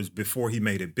before he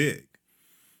made it big,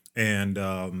 and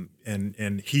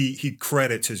he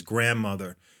credits his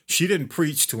grandmother. She didn't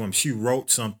preach to him. She wrote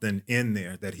something in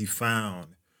there that he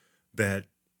found that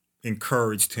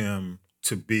encouraged him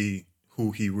to be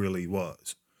who he really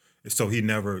was. So he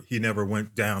never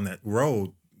went down that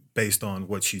road based on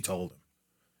what she told him.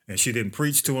 And she didn't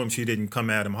preach to him. She didn't come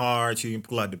at him hard. She didn't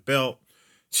pull out the belt.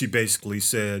 She basically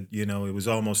said, it was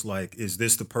almost like, is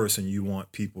this the person you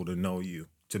want people to know you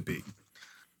to be?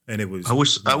 And it was.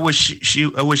 I wish he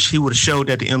would have showed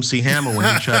that to MC Hammer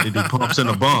when he tried to do pumps in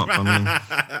a bump. I mean,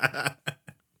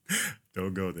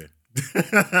 don't go there.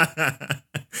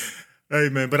 Hey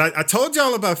man, but I told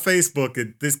y'all about Facebook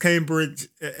and this Cambridge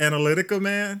Analytica,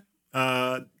 man.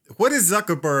 What is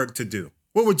Zuckerberg to do?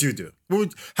 What would you do?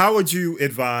 How would you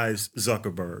advise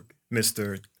Zuckerberg,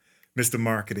 Mr.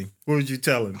 Marketing? What would you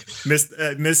tell him,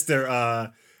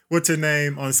 Mr. What's her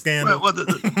name on Scandal? Well,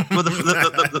 the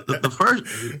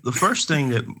first thing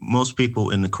that most people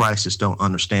in the crisis don't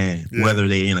understand whether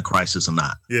they're in a crisis or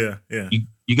not. Yeah.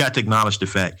 You got to acknowledge the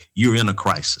fact you're in a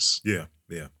crisis. Yeah.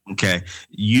 Okay.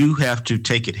 You have to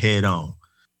take it head on.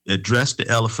 Address the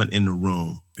elephant in the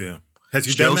room. Yeah. Has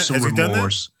he done that? Show some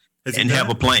remorse and have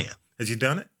a plan. Has he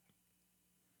done it?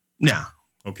 No.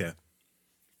 Okay.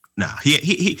 No.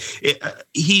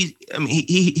 He's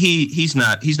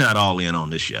not all in on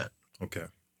this yet. Okay.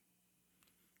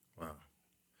 Wow.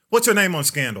 What's her name on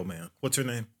Scandal, man? What's her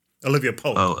name? Olivia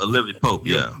Pope. Oh, Olivia Pope.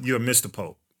 Yeah. You're Mr.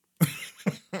 Pope.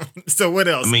 So what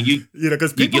else? I mean,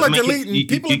 because people are deleting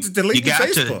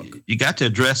Facebook. You got to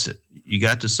address it. You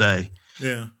got to say,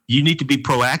 yeah. You need to be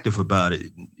proactive about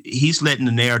it. He's letting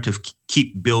the narrative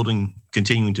keep building,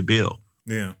 continuing to build.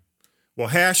 Yeah. Well,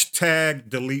 hashtag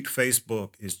delete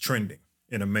Facebook is trending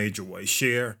in a major way.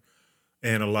 Cher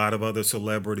and a lot of other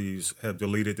celebrities have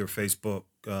deleted their Facebook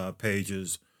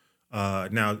pages.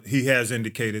 Now, he has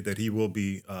indicated that he will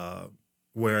be,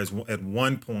 whereas at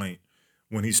one point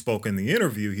when he spoke in the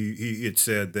interview, he had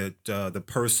said that the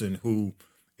person who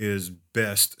is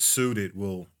best suited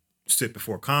will sit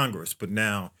before Congress, but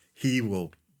now he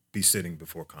will be sitting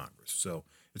before Congress. So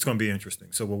it's going to be interesting.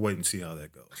 So we'll wait and see how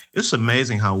that goes. It's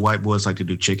amazing how white boys like to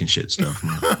do chicken shit stuff,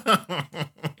 man.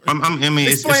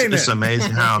 It's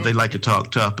amazing how they like to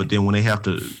talk tough, but then when they have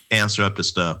to answer up to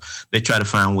stuff, they try to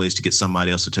find ways to get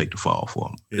somebody else to take the fall for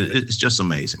them. Yeah. It's just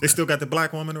amazing. They still got the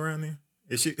black woman around there?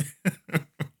 Is she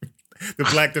the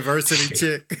black diversity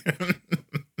chick?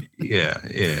 Yeah,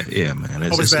 man.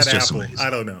 It's that just Apple? Amazing. I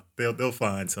don't know. They'll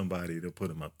find somebody. They'll put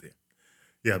him up there.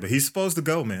 Yeah, but he's supposed to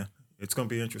go, man. It's going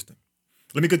to be interesting.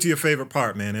 Let me get to your favorite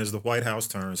part, man. As the White House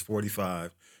turns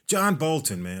 45. John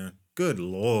Bolton, man. Good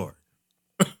Lord.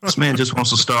 This man just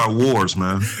wants to start wars,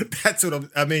 man. That's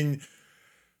what I mean.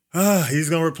 He's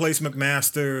going to replace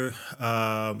McMasters,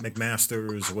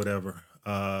 whatever.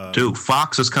 Dude,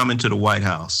 Fox is coming to the White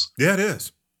House. Yeah, it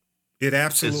is. It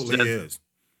absolutely is.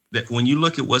 That when you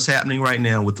look at what's happening right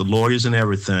now with the lawyers and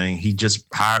everything, he just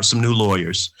hired some new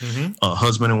lawyers, a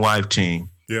husband and wife team.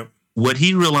 Yep. What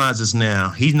he realizes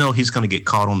now, he knows he's going to get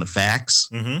caught on the facts.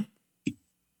 Mm-hmm.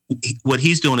 What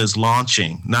he's doing is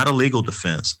launching not a legal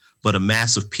defense, but a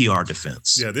massive PR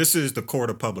defense. Yeah, this is the court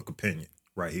of public opinion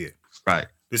right here. Right.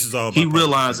 This is all about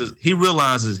he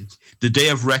realizes the day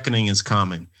of reckoning is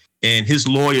coming, and his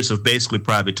lawyers have basically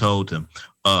probably told him,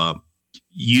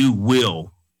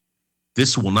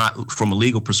 this will not, from a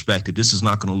legal perspective, this is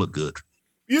not going to look good.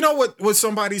 You know what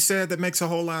somebody said that makes a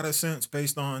whole lot of sense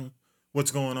based on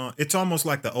what's going on? It's almost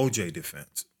like the OJ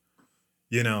defense.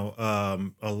 You know,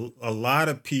 a lot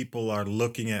of people are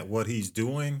looking at what he's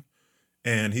doing,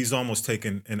 and he's almost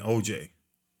taken an OJ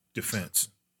defense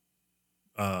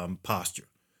posture.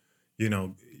 You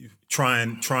know,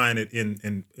 trying it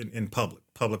in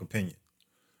public opinion.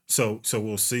 So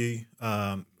we'll see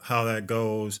how that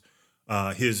goes.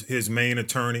 His main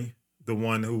attorney, the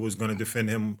one who was going to defend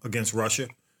him against Russia,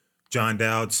 John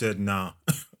Dowd, said, "Nah,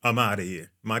 I'm out of here.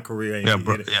 My career ain't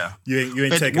you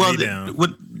ain't taking me down."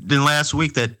 Then last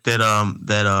week that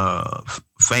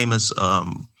famous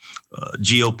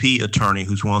GOP attorney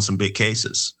who's won some big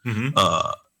cases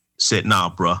said, "Nah,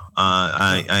 bro,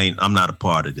 I'm not a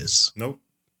part of this." Nope.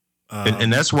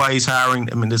 And that's why he's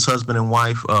hiring. I mean, this husband and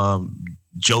wife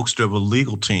jokester of a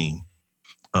legal team,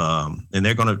 and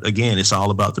they're gonna again. It's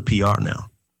all about the PR now.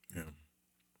 Yeah.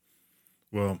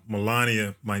 Well,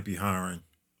 Melania might be hiring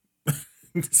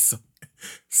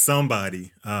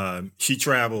somebody. She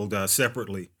traveled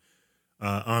separately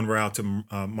en route to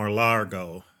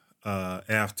Mar-a-Lago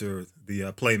after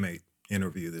the Playmate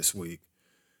interview this week,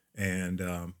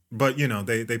 and but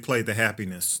they played the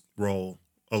happiness role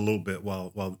a little bit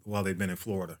while they've been in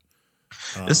Florida.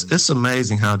 It's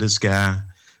amazing how this guy,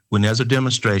 when there's a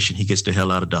demonstration, he gets the hell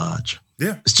out of Dodge.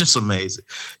 Yeah, it's just amazing.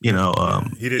 Then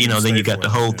you got the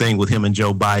whole thing with him and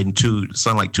Joe Biden too. It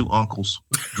sound like two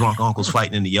drunk uncles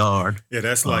fighting in the yard. Yeah,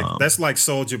 that's like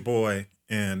Soulja Boy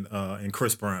and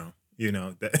Chris Brown.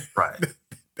 Right.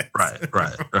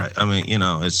 I mean,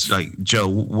 it's like, Joe,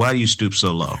 why do you stoop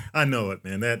so low? I know it,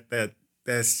 man.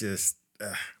 That's just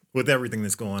with everything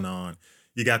that's going on.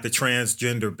 You got the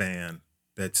transgender ban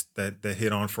that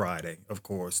hit on Friday. Of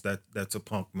course, that's a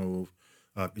punk move,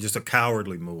 just a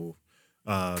cowardly move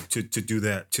to do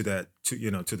that to the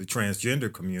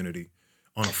transgender community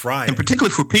on a Friday. And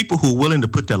particularly for people who are willing to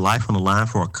put their life on the line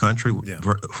for a country,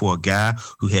 for a guy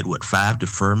who had 5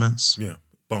 deferments? Yeah,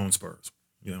 bone spurs.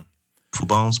 Yeah, for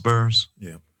bone spurs.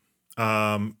 Yeah,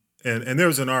 and there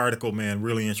was an article, man,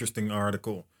 really interesting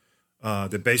article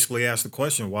that basically asked the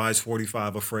question: why is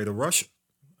 45 afraid of Russia?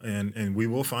 And we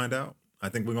will find out. I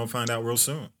think we're going to find out real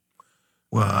soon.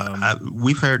 Well,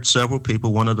 we've heard several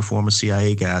people. One of the former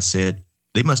CIA guys said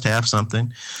they must have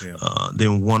something. Yeah.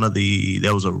 Then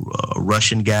there was a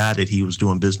Russian guy that he was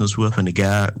doing business with, and the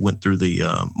guy went through the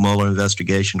Mueller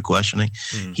investigation questioning.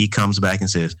 Mm. He comes back and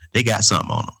says they got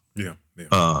something on him.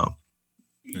 I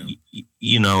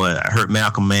heard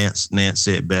Malcolm Nance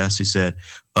said best. He said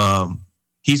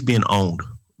he's being owned.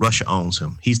 Russia owns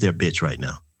him. He's their bitch right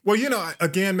now. Well,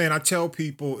 again, man, I tell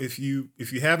people if you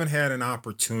haven't had an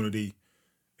opportunity,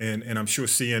 and I'm sure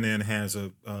CNN has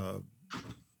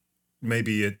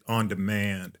maybe it on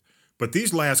demand, but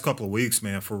these last couple of weeks,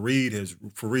 man, Fareed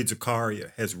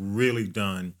Zakaria has really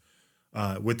done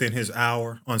within his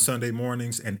hour on Sunday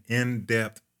mornings an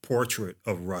in-depth portrait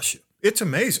of Russia. It's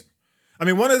amazing. I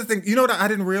mean, one of the things what I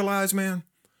didn't realize, man,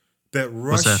 that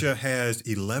Russia has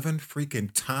 11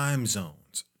 freaking time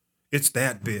zones. It's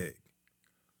that big.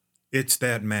 It's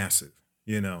that massive,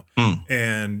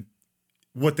 and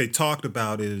what they talked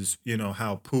about is,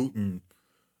 how Putin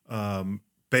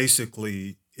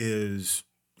basically he's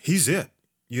it,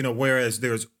 whereas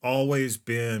there's always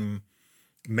been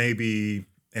maybe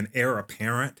an heir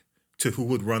apparent to who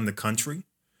would run the country.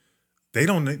 They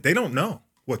don't know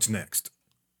what's next.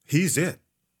 He's it.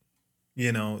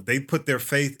 They put their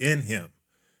faith in him.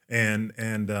 And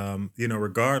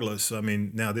regardless, I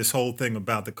mean, now this whole thing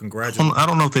about the congratulations. I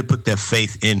don't know if they put their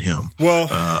faith in him. Well,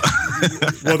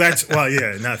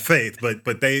 not faith,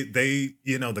 but they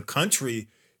the country,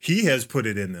 he has put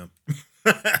it in them.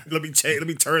 Let me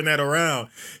turn that around.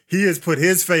 He has put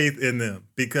his faith in them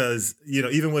because,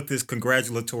 even with this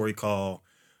congratulatory call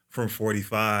from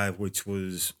 45, which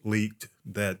was leaked,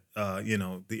 that,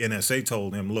 the NSA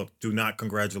told him, look, do not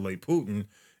congratulate Putin.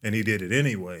 And he did it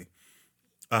anyway.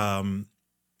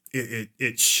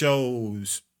 It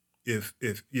shows if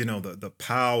the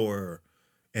power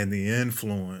and the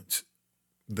influence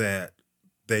that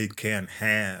they can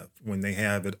have when they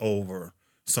have it over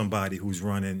somebody who's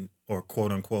running or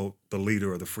quote unquote the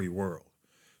leader of the free world.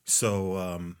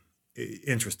 So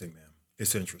interesting, man.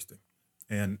 It's interesting.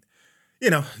 And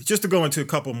just to go into a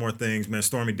couple more things, man.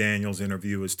 Stormy Daniels'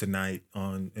 interview is tonight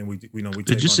on, and we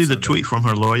did you see the tweet from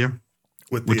her lawyer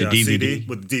with the DVD? CD,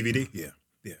 with the DVD? Yeah.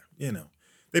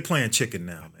 They playing chicken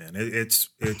now, man. It's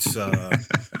it's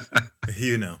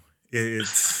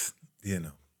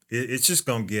just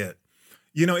gonna get,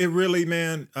 it really,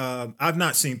 man. I've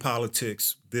not seen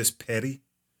politics this petty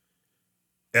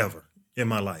ever in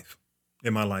my life.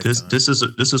 In my lifetime. This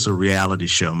is a reality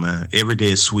show, man. Every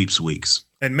day is sweeps weeks.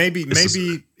 And maybe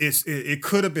it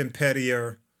could have been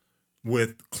pettier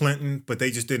with Clinton, but they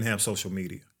just didn't have social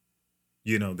media.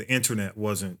 The internet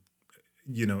wasn't.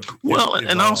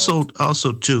 And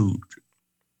also too,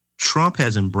 Trump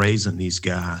has embraced these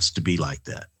guys to be like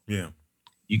that. Yeah.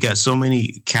 you got so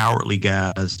many cowardly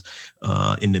guys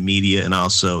in the media and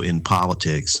also in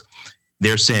politics.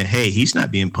 They're saying, hey, he's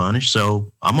not being punished,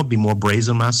 so I'm going to be more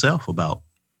brazen myself I'm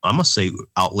going to say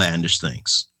outlandish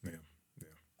things.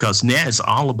 Because now it's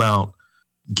all about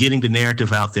getting the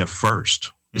narrative out there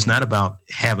first. It's not about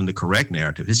having the correct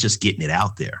narrative. It's just getting it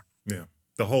out there. Yeah.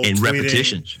 The whole in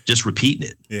repetition, just repeating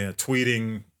it. Yeah.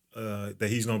 Tweeting that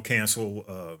he's going to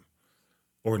cancel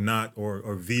or not,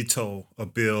 or veto a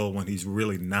bill when he's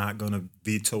really not going to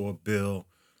veto a bill.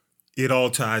 It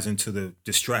all ties into the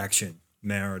distraction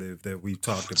narrative that we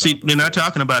talked about. See, they're not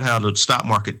talking about how the stock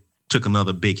market took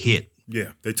another big hit.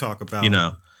 Yeah, they talk about,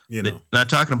 they're not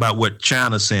talking about what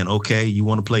China's saying. Okay, you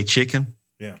want to play chicken?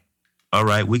 Yeah. All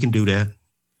right, we can do that.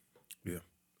 Yeah.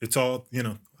 It's all,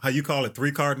 how you call it,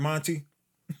 3-card Monty?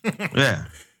 Yeah,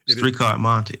 it's 3-card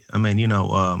Monty. I mean,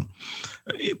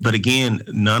 but again,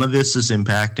 none of this is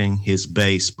impacting his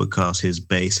base because his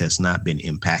base has not been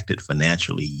impacted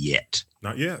financially yet.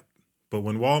 Not yet. But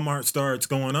when Walmart starts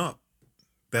going up,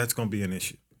 that's going to be an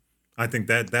issue. I think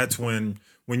that's when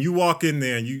you walk in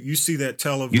there and you see that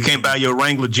television. You can't buy your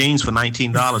Wrangler jeans for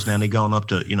 $19 now. They're going up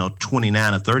to, $29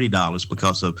 or $30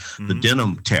 because of the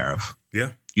denim tariff.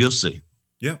 Yeah. You'll see.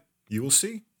 Yeah, you will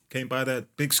see. Can't buy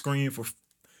that big screen for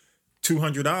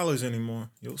 $200 anymore.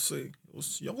 You'll see.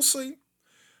 You'll see.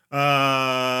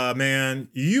 Man,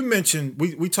 you mentioned,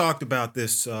 we talked about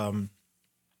this, part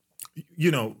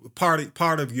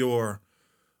of your,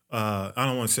 I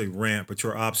don't want to say rant, but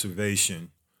your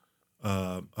observation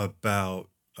about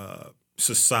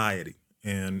society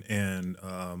and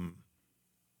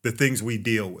the things we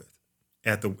deal with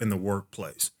in the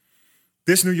workplace.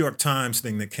 This New York Times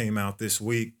thing that came out this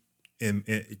week, and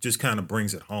it just kind of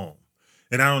brings it home.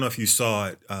 And I don't know if you saw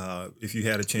it, if you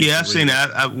had a chance. Yeah, I've seen it.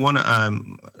 I want to. A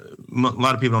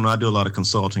lot of people don't know I do a lot of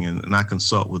consulting, and I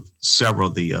consult with several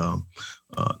of the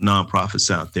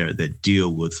nonprofits out there that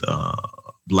deal with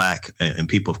Black and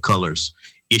people of color's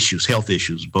issues, health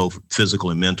issues, both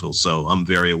physical and mental. So I'm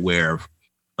very aware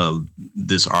of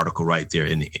this article right there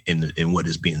in what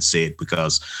is being said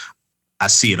because I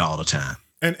see it all the time.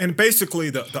 And basically,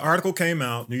 the article came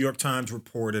out. New York Times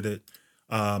reported it.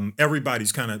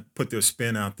 Everybody's kind of put their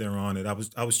spin out there on it. I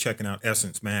was checking out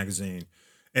Essence magazine,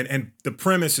 and the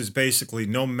premise is basically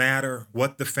no matter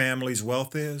what the family's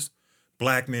wealth is,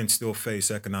 Black men still face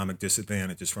economic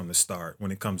disadvantages from the start when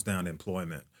it comes down to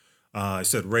employment. It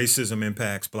said racism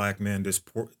impacts Black men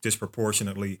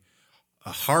disproportionately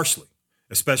harshly,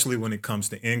 especially when it comes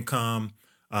to income.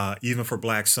 Even for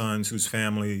Black sons whose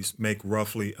families make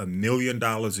roughly $1 million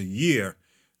a year,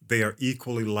 they are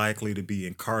equally likely to be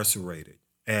incarcerated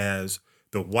as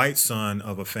the white son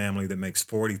of a family that makes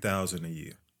 $40,000 a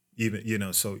year.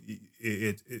 Even, so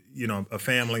a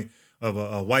family of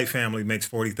a white family makes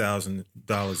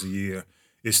 $40,000 a year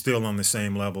is still on the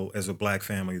same level as a Black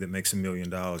family that makes $1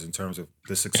 million in terms of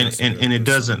the success. And it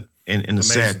doesn't. And the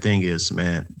sad thing is,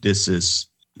 man, this is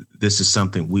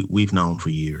something we've known for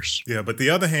years. Yeah, but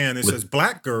the other hand, it says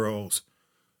Black girls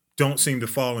don't seem to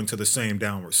fall into the same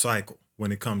downward cycle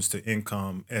when it comes to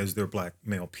income as their Black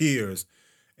male peers.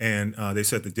 And they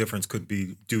said the difference could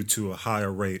be due to a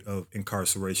higher rate of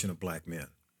incarceration of Black men.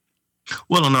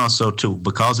 Well, and also, too,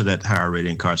 because of that higher rate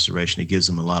of incarceration, it gives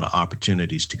them a lot of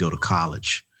opportunities to go to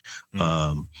college.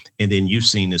 And then you've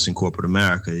seen this in corporate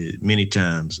America. Many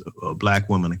times, Black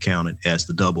women are counted as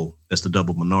the double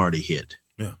minority hit.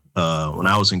 Yeah. When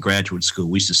I was in graduate school,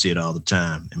 we used to see it all the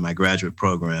time. In my graduate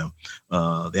program,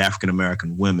 the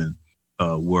African-American women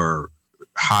were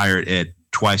hired at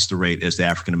twice the rate as the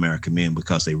African-American men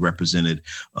because they represented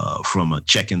from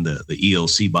checking the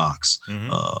ELC box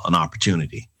an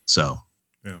opportunity. So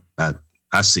yeah.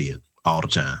 I see it all the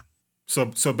time.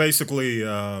 So basically,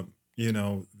 one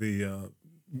of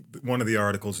the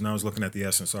articles, and I was looking at the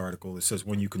Essence article, it says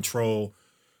when you control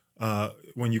for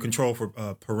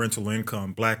parental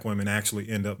income, Black women actually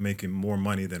end up making more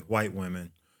money than white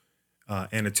women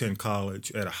and attend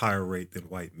college at a higher rate than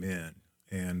white men.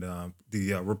 And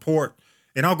the report,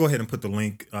 and I'll go ahead and put the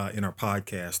link in our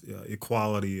podcast,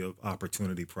 Equality of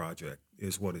Opportunity Project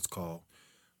is what it's called.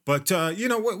 But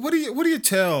what do you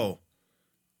tell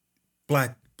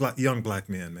young black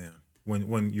men, man,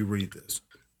 when you read this?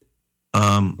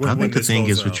 I think the thing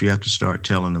is what you have to start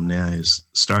telling them now is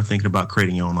start thinking about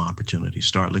creating your own opportunities.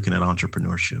 Start looking at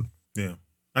entrepreneurship. Yeah,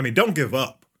 I mean, don't give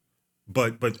up,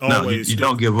 but always. No, you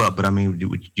don't give up. But I mean,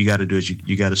 what you got to do is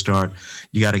you got to start.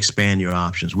 You got to expand your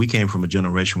options. We came from a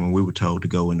generation when we were told to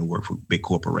go into work for big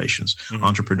corporations. Mm-hmm.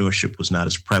 Entrepreneurship was not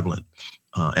as prevalent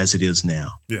as it is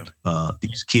now. Yeah.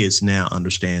 These kids now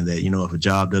understand that if a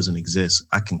job doesn't exist,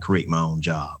 I can create my own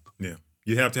job. Yeah,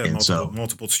 you have to have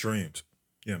multiple streams.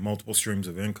 Yeah, multiple streams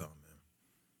of income, man.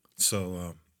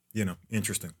 So,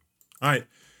 interesting. All right.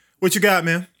 What you got,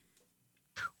 man?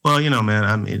 Well, man,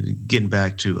 I mean, getting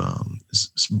back to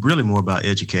it's really more about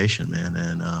education, man,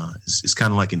 and it's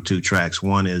kind of like in two tracks.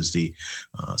 One is the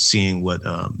seeing what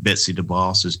Betsy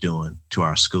DeVos is doing to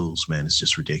our schools, man. It's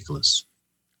just ridiculous.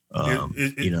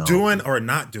 Doing or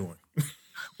not doing?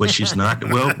 What she's not.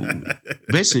 Well,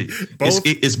 basically,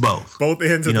 it's both. Both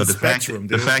ends of the spectrum.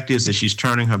 The fact is that she's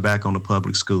turning her back on the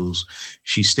public schools.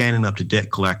 She's standing up to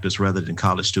debt collectors rather than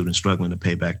college students struggling to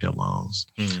pay back their loans.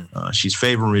 She's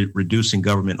favoring reducing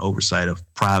government oversight of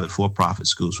private for-profit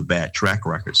schools with bad track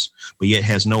records, but yet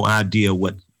has no idea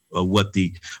what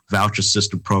the voucher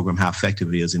system program, how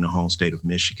effective it is in the home state of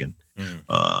Michigan.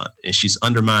 And she's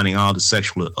undermining all the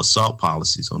sexual assault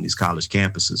policies on these college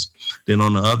campuses. Then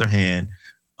on the other hand,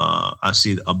 I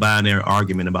see a binary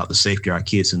argument about the safety of our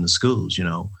kids in the schools.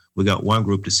 We got one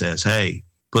group that says, hey,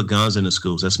 put guns in the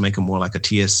schools. Let's make them more like a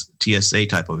TSA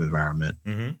type of environment,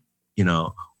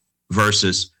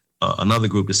 versus another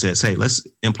group that says, hey, let's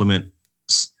implement,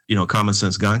 common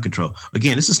sense gun control.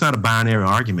 Again, this is not a binary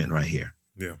argument right here.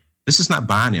 Yeah. This is not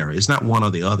binary. It's not one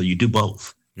or the other. You do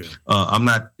both. Yeah. I'm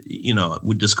not,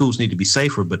 the schools need to be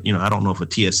safer, but, I don't know if a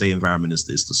TSA environment is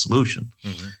the solution.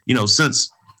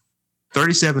 Since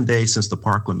 37 days since the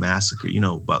Parkland massacre,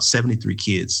 about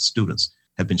 73 students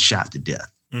have been shot to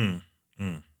death. And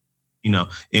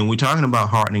we're talking about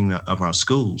hardening of our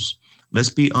schools. Let's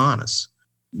be honest.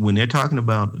 When they're talking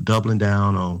about doubling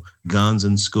down on guns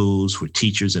in schools for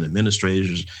teachers and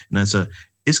administrators, and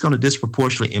it's going to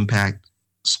disproportionately impact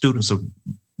students of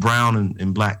brown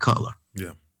and black color.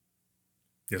 Yeah.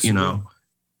 Yes,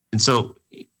 and so,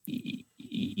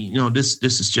 this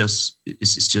is just,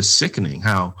 it's just sickening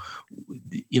how,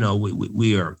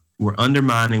 we're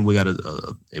undermining. We got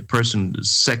a person, the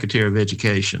Secretary of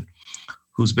Education,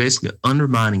 who's basically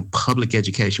undermining public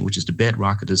education, which is the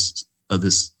bedrock of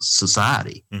this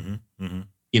society.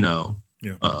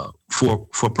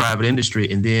 For private industry.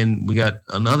 And then we got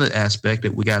another aspect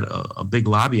that we got a big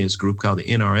lobbyist group called the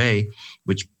NRA,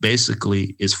 which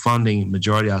basically is funding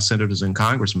majority of our senators and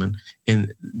congressmen,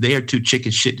 and they are too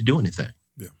chicken shit to do anything.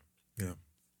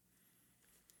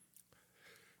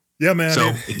 Yeah, man.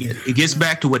 So it gets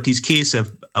back to what these kids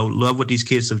have. I would love what these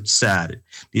kids have decided.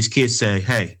 These kids say,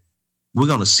 hey, we're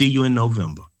going to see you in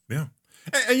November. Yeah.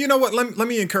 And you know what? Let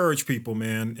me encourage people,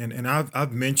 man. And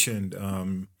I've mentioned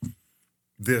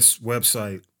this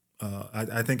website.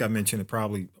 I think I mentioned it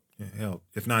probably,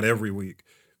 if not every week.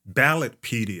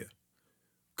 Ballotpedia.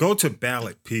 Go to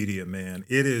Ballotpedia, man.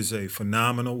 It is a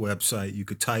phenomenal website. You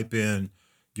could type in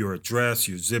your address,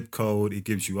 your zip code. It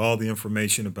gives you all the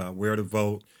information about where to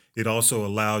vote. It also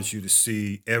allows you to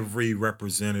see every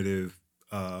representative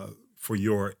for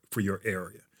your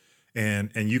area. And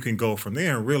you can go from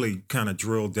there and really kind of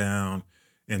drill down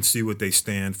and see what they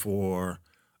stand for.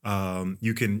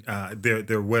 You can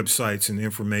their websites and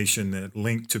information that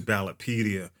link to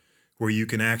Ballotpedia, where you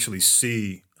can actually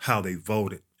see how they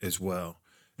voted as well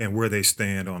and where they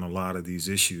stand on a lot of these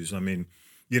issues. I mean,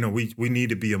 we need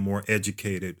to be a more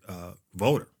educated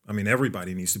voter. I mean,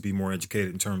 everybody needs to be more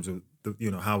educated in terms of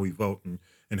how we vote and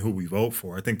who we vote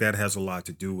for. I think that has a lot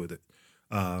to do with it.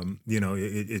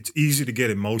 It's easy to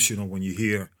get emotional when you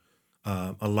hear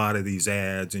a lot of these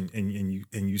ads and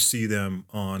you see them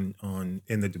on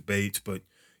in the debates, but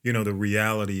the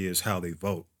reality is how they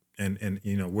vote and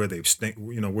where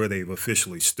they've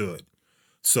officially stood.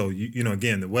 So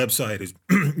again, the website is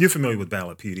you're familiar with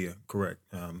Ballotpedia, correct?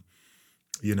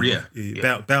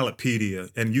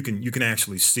 Ballotpedia, and you can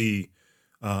actually see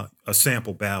a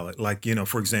sample ballot. Like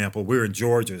for example, we're in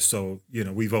Georgia, so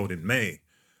we vote in May.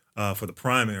 For the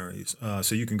primaries.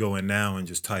 So you can go in now and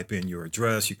just type in your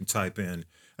address. You can type in,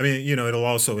 it'll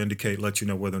also let you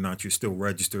know whether or not you're still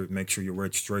registered, make sure your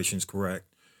registration's correct,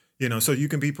 so you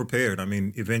can be prepared. I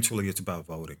mean, eventually it's about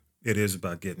voting. It is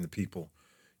about getting the people,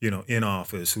 in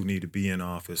office who need to be in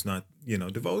office, not,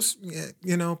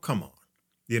 DeVos, come on.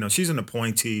 She's an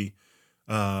appointee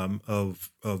of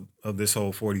this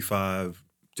whole 45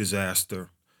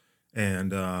 disaster.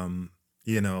 And,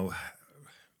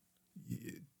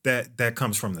 that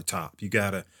comes from the top. You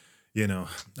gotta, I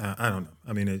don't know.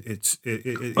 I mean, it's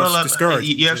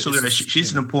discouraging. You're absolutely right.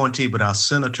 She's an appointee, but our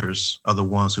senators are the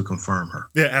ones who confirm her.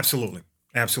 Yeah, absolutely.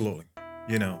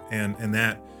 And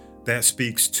that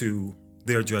speaks to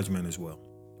their judgment as well.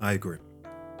 I agree.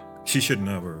 She should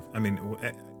never. I mean,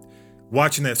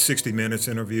 watching that 60 Minutes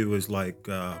interview is like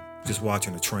just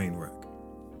watching a train wreck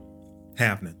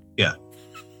happening. Yeah.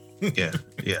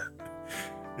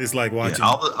 It's like watching.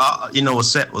 Yeah,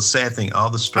 sad thing. All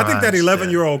the strides. I think that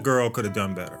 11-year-old girl could have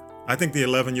done better. I think the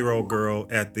 11-year-old girl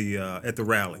at the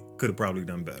rally could have probably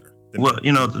done better. Well,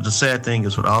 the sad thing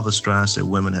is with all the strides that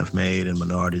women have made and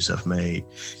minorities have made,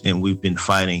 and we've been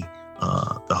fighting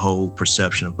the whole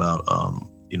perception about,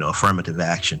 affirmative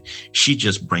action. She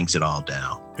just brings it all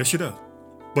down. Yes, she does.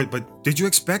 But did you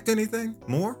expect anything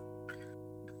more?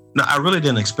 No, I really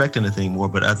didn't expect anything more.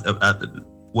 But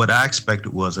what I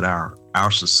expected was that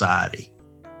our society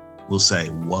will say,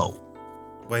 "Whoa,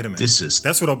 wait a minute,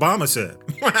 that's what Obama said."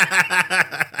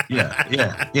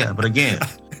 yeah. But again,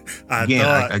 I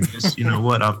guess you know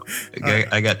what?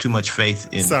 I got too much faith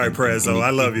in. Sorry, Prezzo, I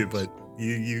love you, but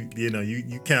you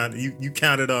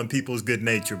counted on people's good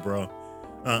nature, bro.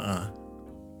 That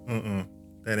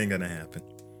ain't gonna happen.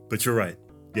 But you're right.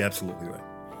 You're absolutely right.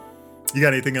 You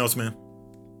got anything else, man?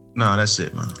 No, that's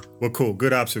it, man. Well, cool.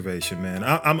 Good observation, man.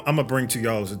 I'm gonna bring to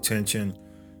y'all's attention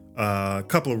a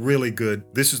couple of really good.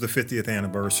 This is the 50th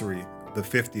anniversary, the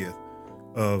 50th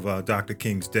of Dr.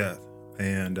 King's death,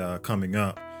 and coming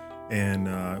up. And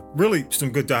really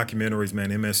some good documentaries, man.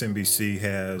 MSNBC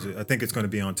has, I think it's going to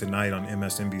be on tonight on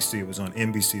MSNBC. It was on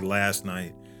NBC last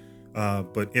night.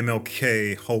 But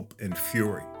MLK, Hope and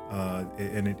Fury.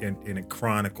 And it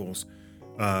chronicles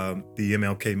the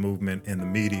MLK movement and the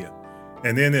media.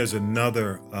 And then there's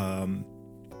another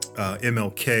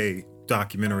MLK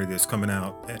documentary that's coming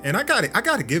out. And I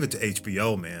got to give it to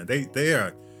HBO, man. They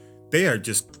are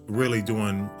just really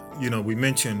doing, we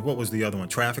mentioned, what was the other one?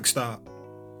 Traffic Stop.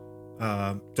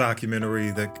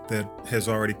 Documentary that has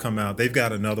already come out. They've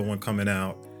got another one coming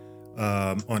out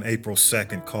on April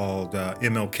 2nd called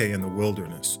MLK in the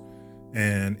Wilderness.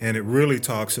 And it really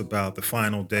talks about the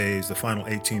final days, the final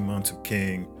 18 months of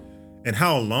King, and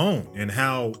how alone and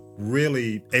how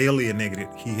really alienated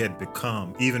he had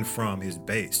become, even from his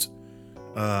base,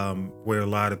 where a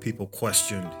lot of people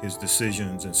questioned his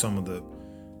decisions and some of the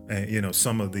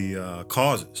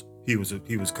causes he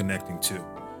was connecting to.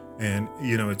 And,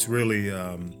 it's really,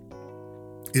 a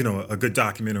good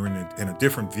documentary and a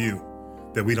different view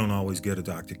that we don't always get of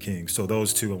Dr. King. So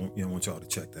those two, I want y'all to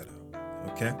check that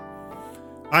out. Okay.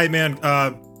 All right, man.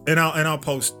 And I'll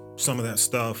post some of that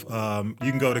stuff. You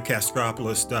can go to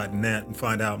castropolis.net and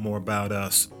find out more about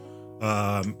us.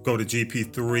 Go to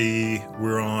GP3.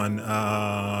 We're on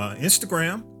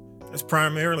Instagram. That's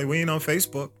primarily, we ain't on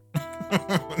Facebook.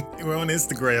 We're on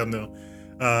Instagram though.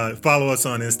 Follow us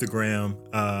on Instagram,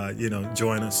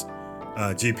 join us,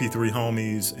 GP3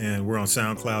 Homies, and we're on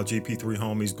SoundCloud, GP3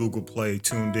 Homies, Google Play,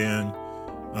 Tuned In,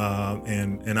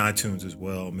 and iTunes as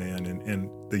well, man. And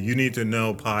the You Need to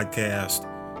Know podcast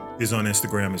is on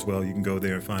Instagram as well. You can go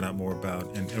there and find out more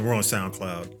about, and we're on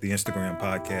SoundCloud, the Instagram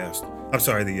podcast. I'm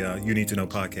sorry, the You Need to Know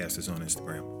podcast is on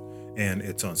Instagram, and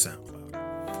it's on SoundCloud.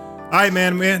 All right,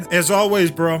 man, as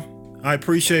always, bro, I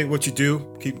appreciate what you do.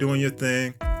 Keep doing your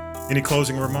thing. Any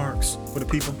closing remarks for the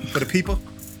people?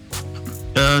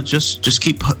 Just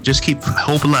keep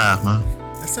hope alive, man.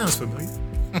 That sounds familiar.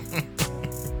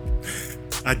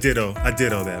 I ditto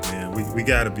that, man. We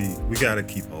gotta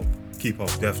keep hope. Keep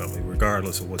hope, definitely,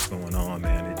 regardless of what's going on,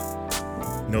 man.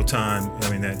 No time.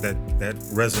 I mean, that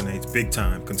resonates big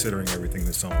time considering everything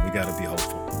that's on. We gotta be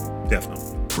hopeful,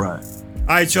 definitely. Right. All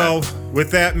right, y'all.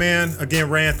 With that, man. Again,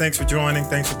 Rand, thanks for joining.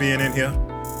 Thanks for being in here.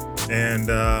 And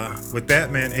with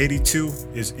that, man, 82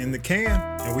 is in the can,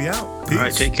 and we out. Peace. All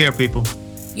right, take care, people.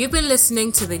 You've been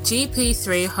listening to the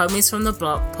GP3 Homies from the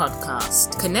Block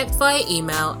podcast. Connect via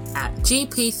email at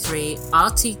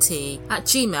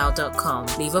gp3rtt@gmail.com.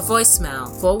 Leave a voicemail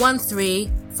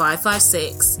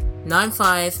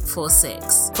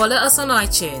 413-556-9546. Follow us on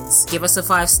iTunes. Give us a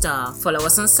 5-star. Follow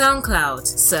us on SoundCloud.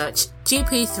 Search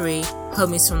GP3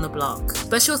 Homies from the Block.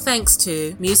 Special thanks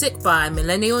to music by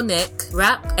Millennial Nick,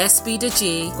 rap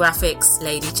SB2G, graphics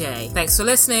Lady J. Thanks for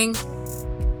listening.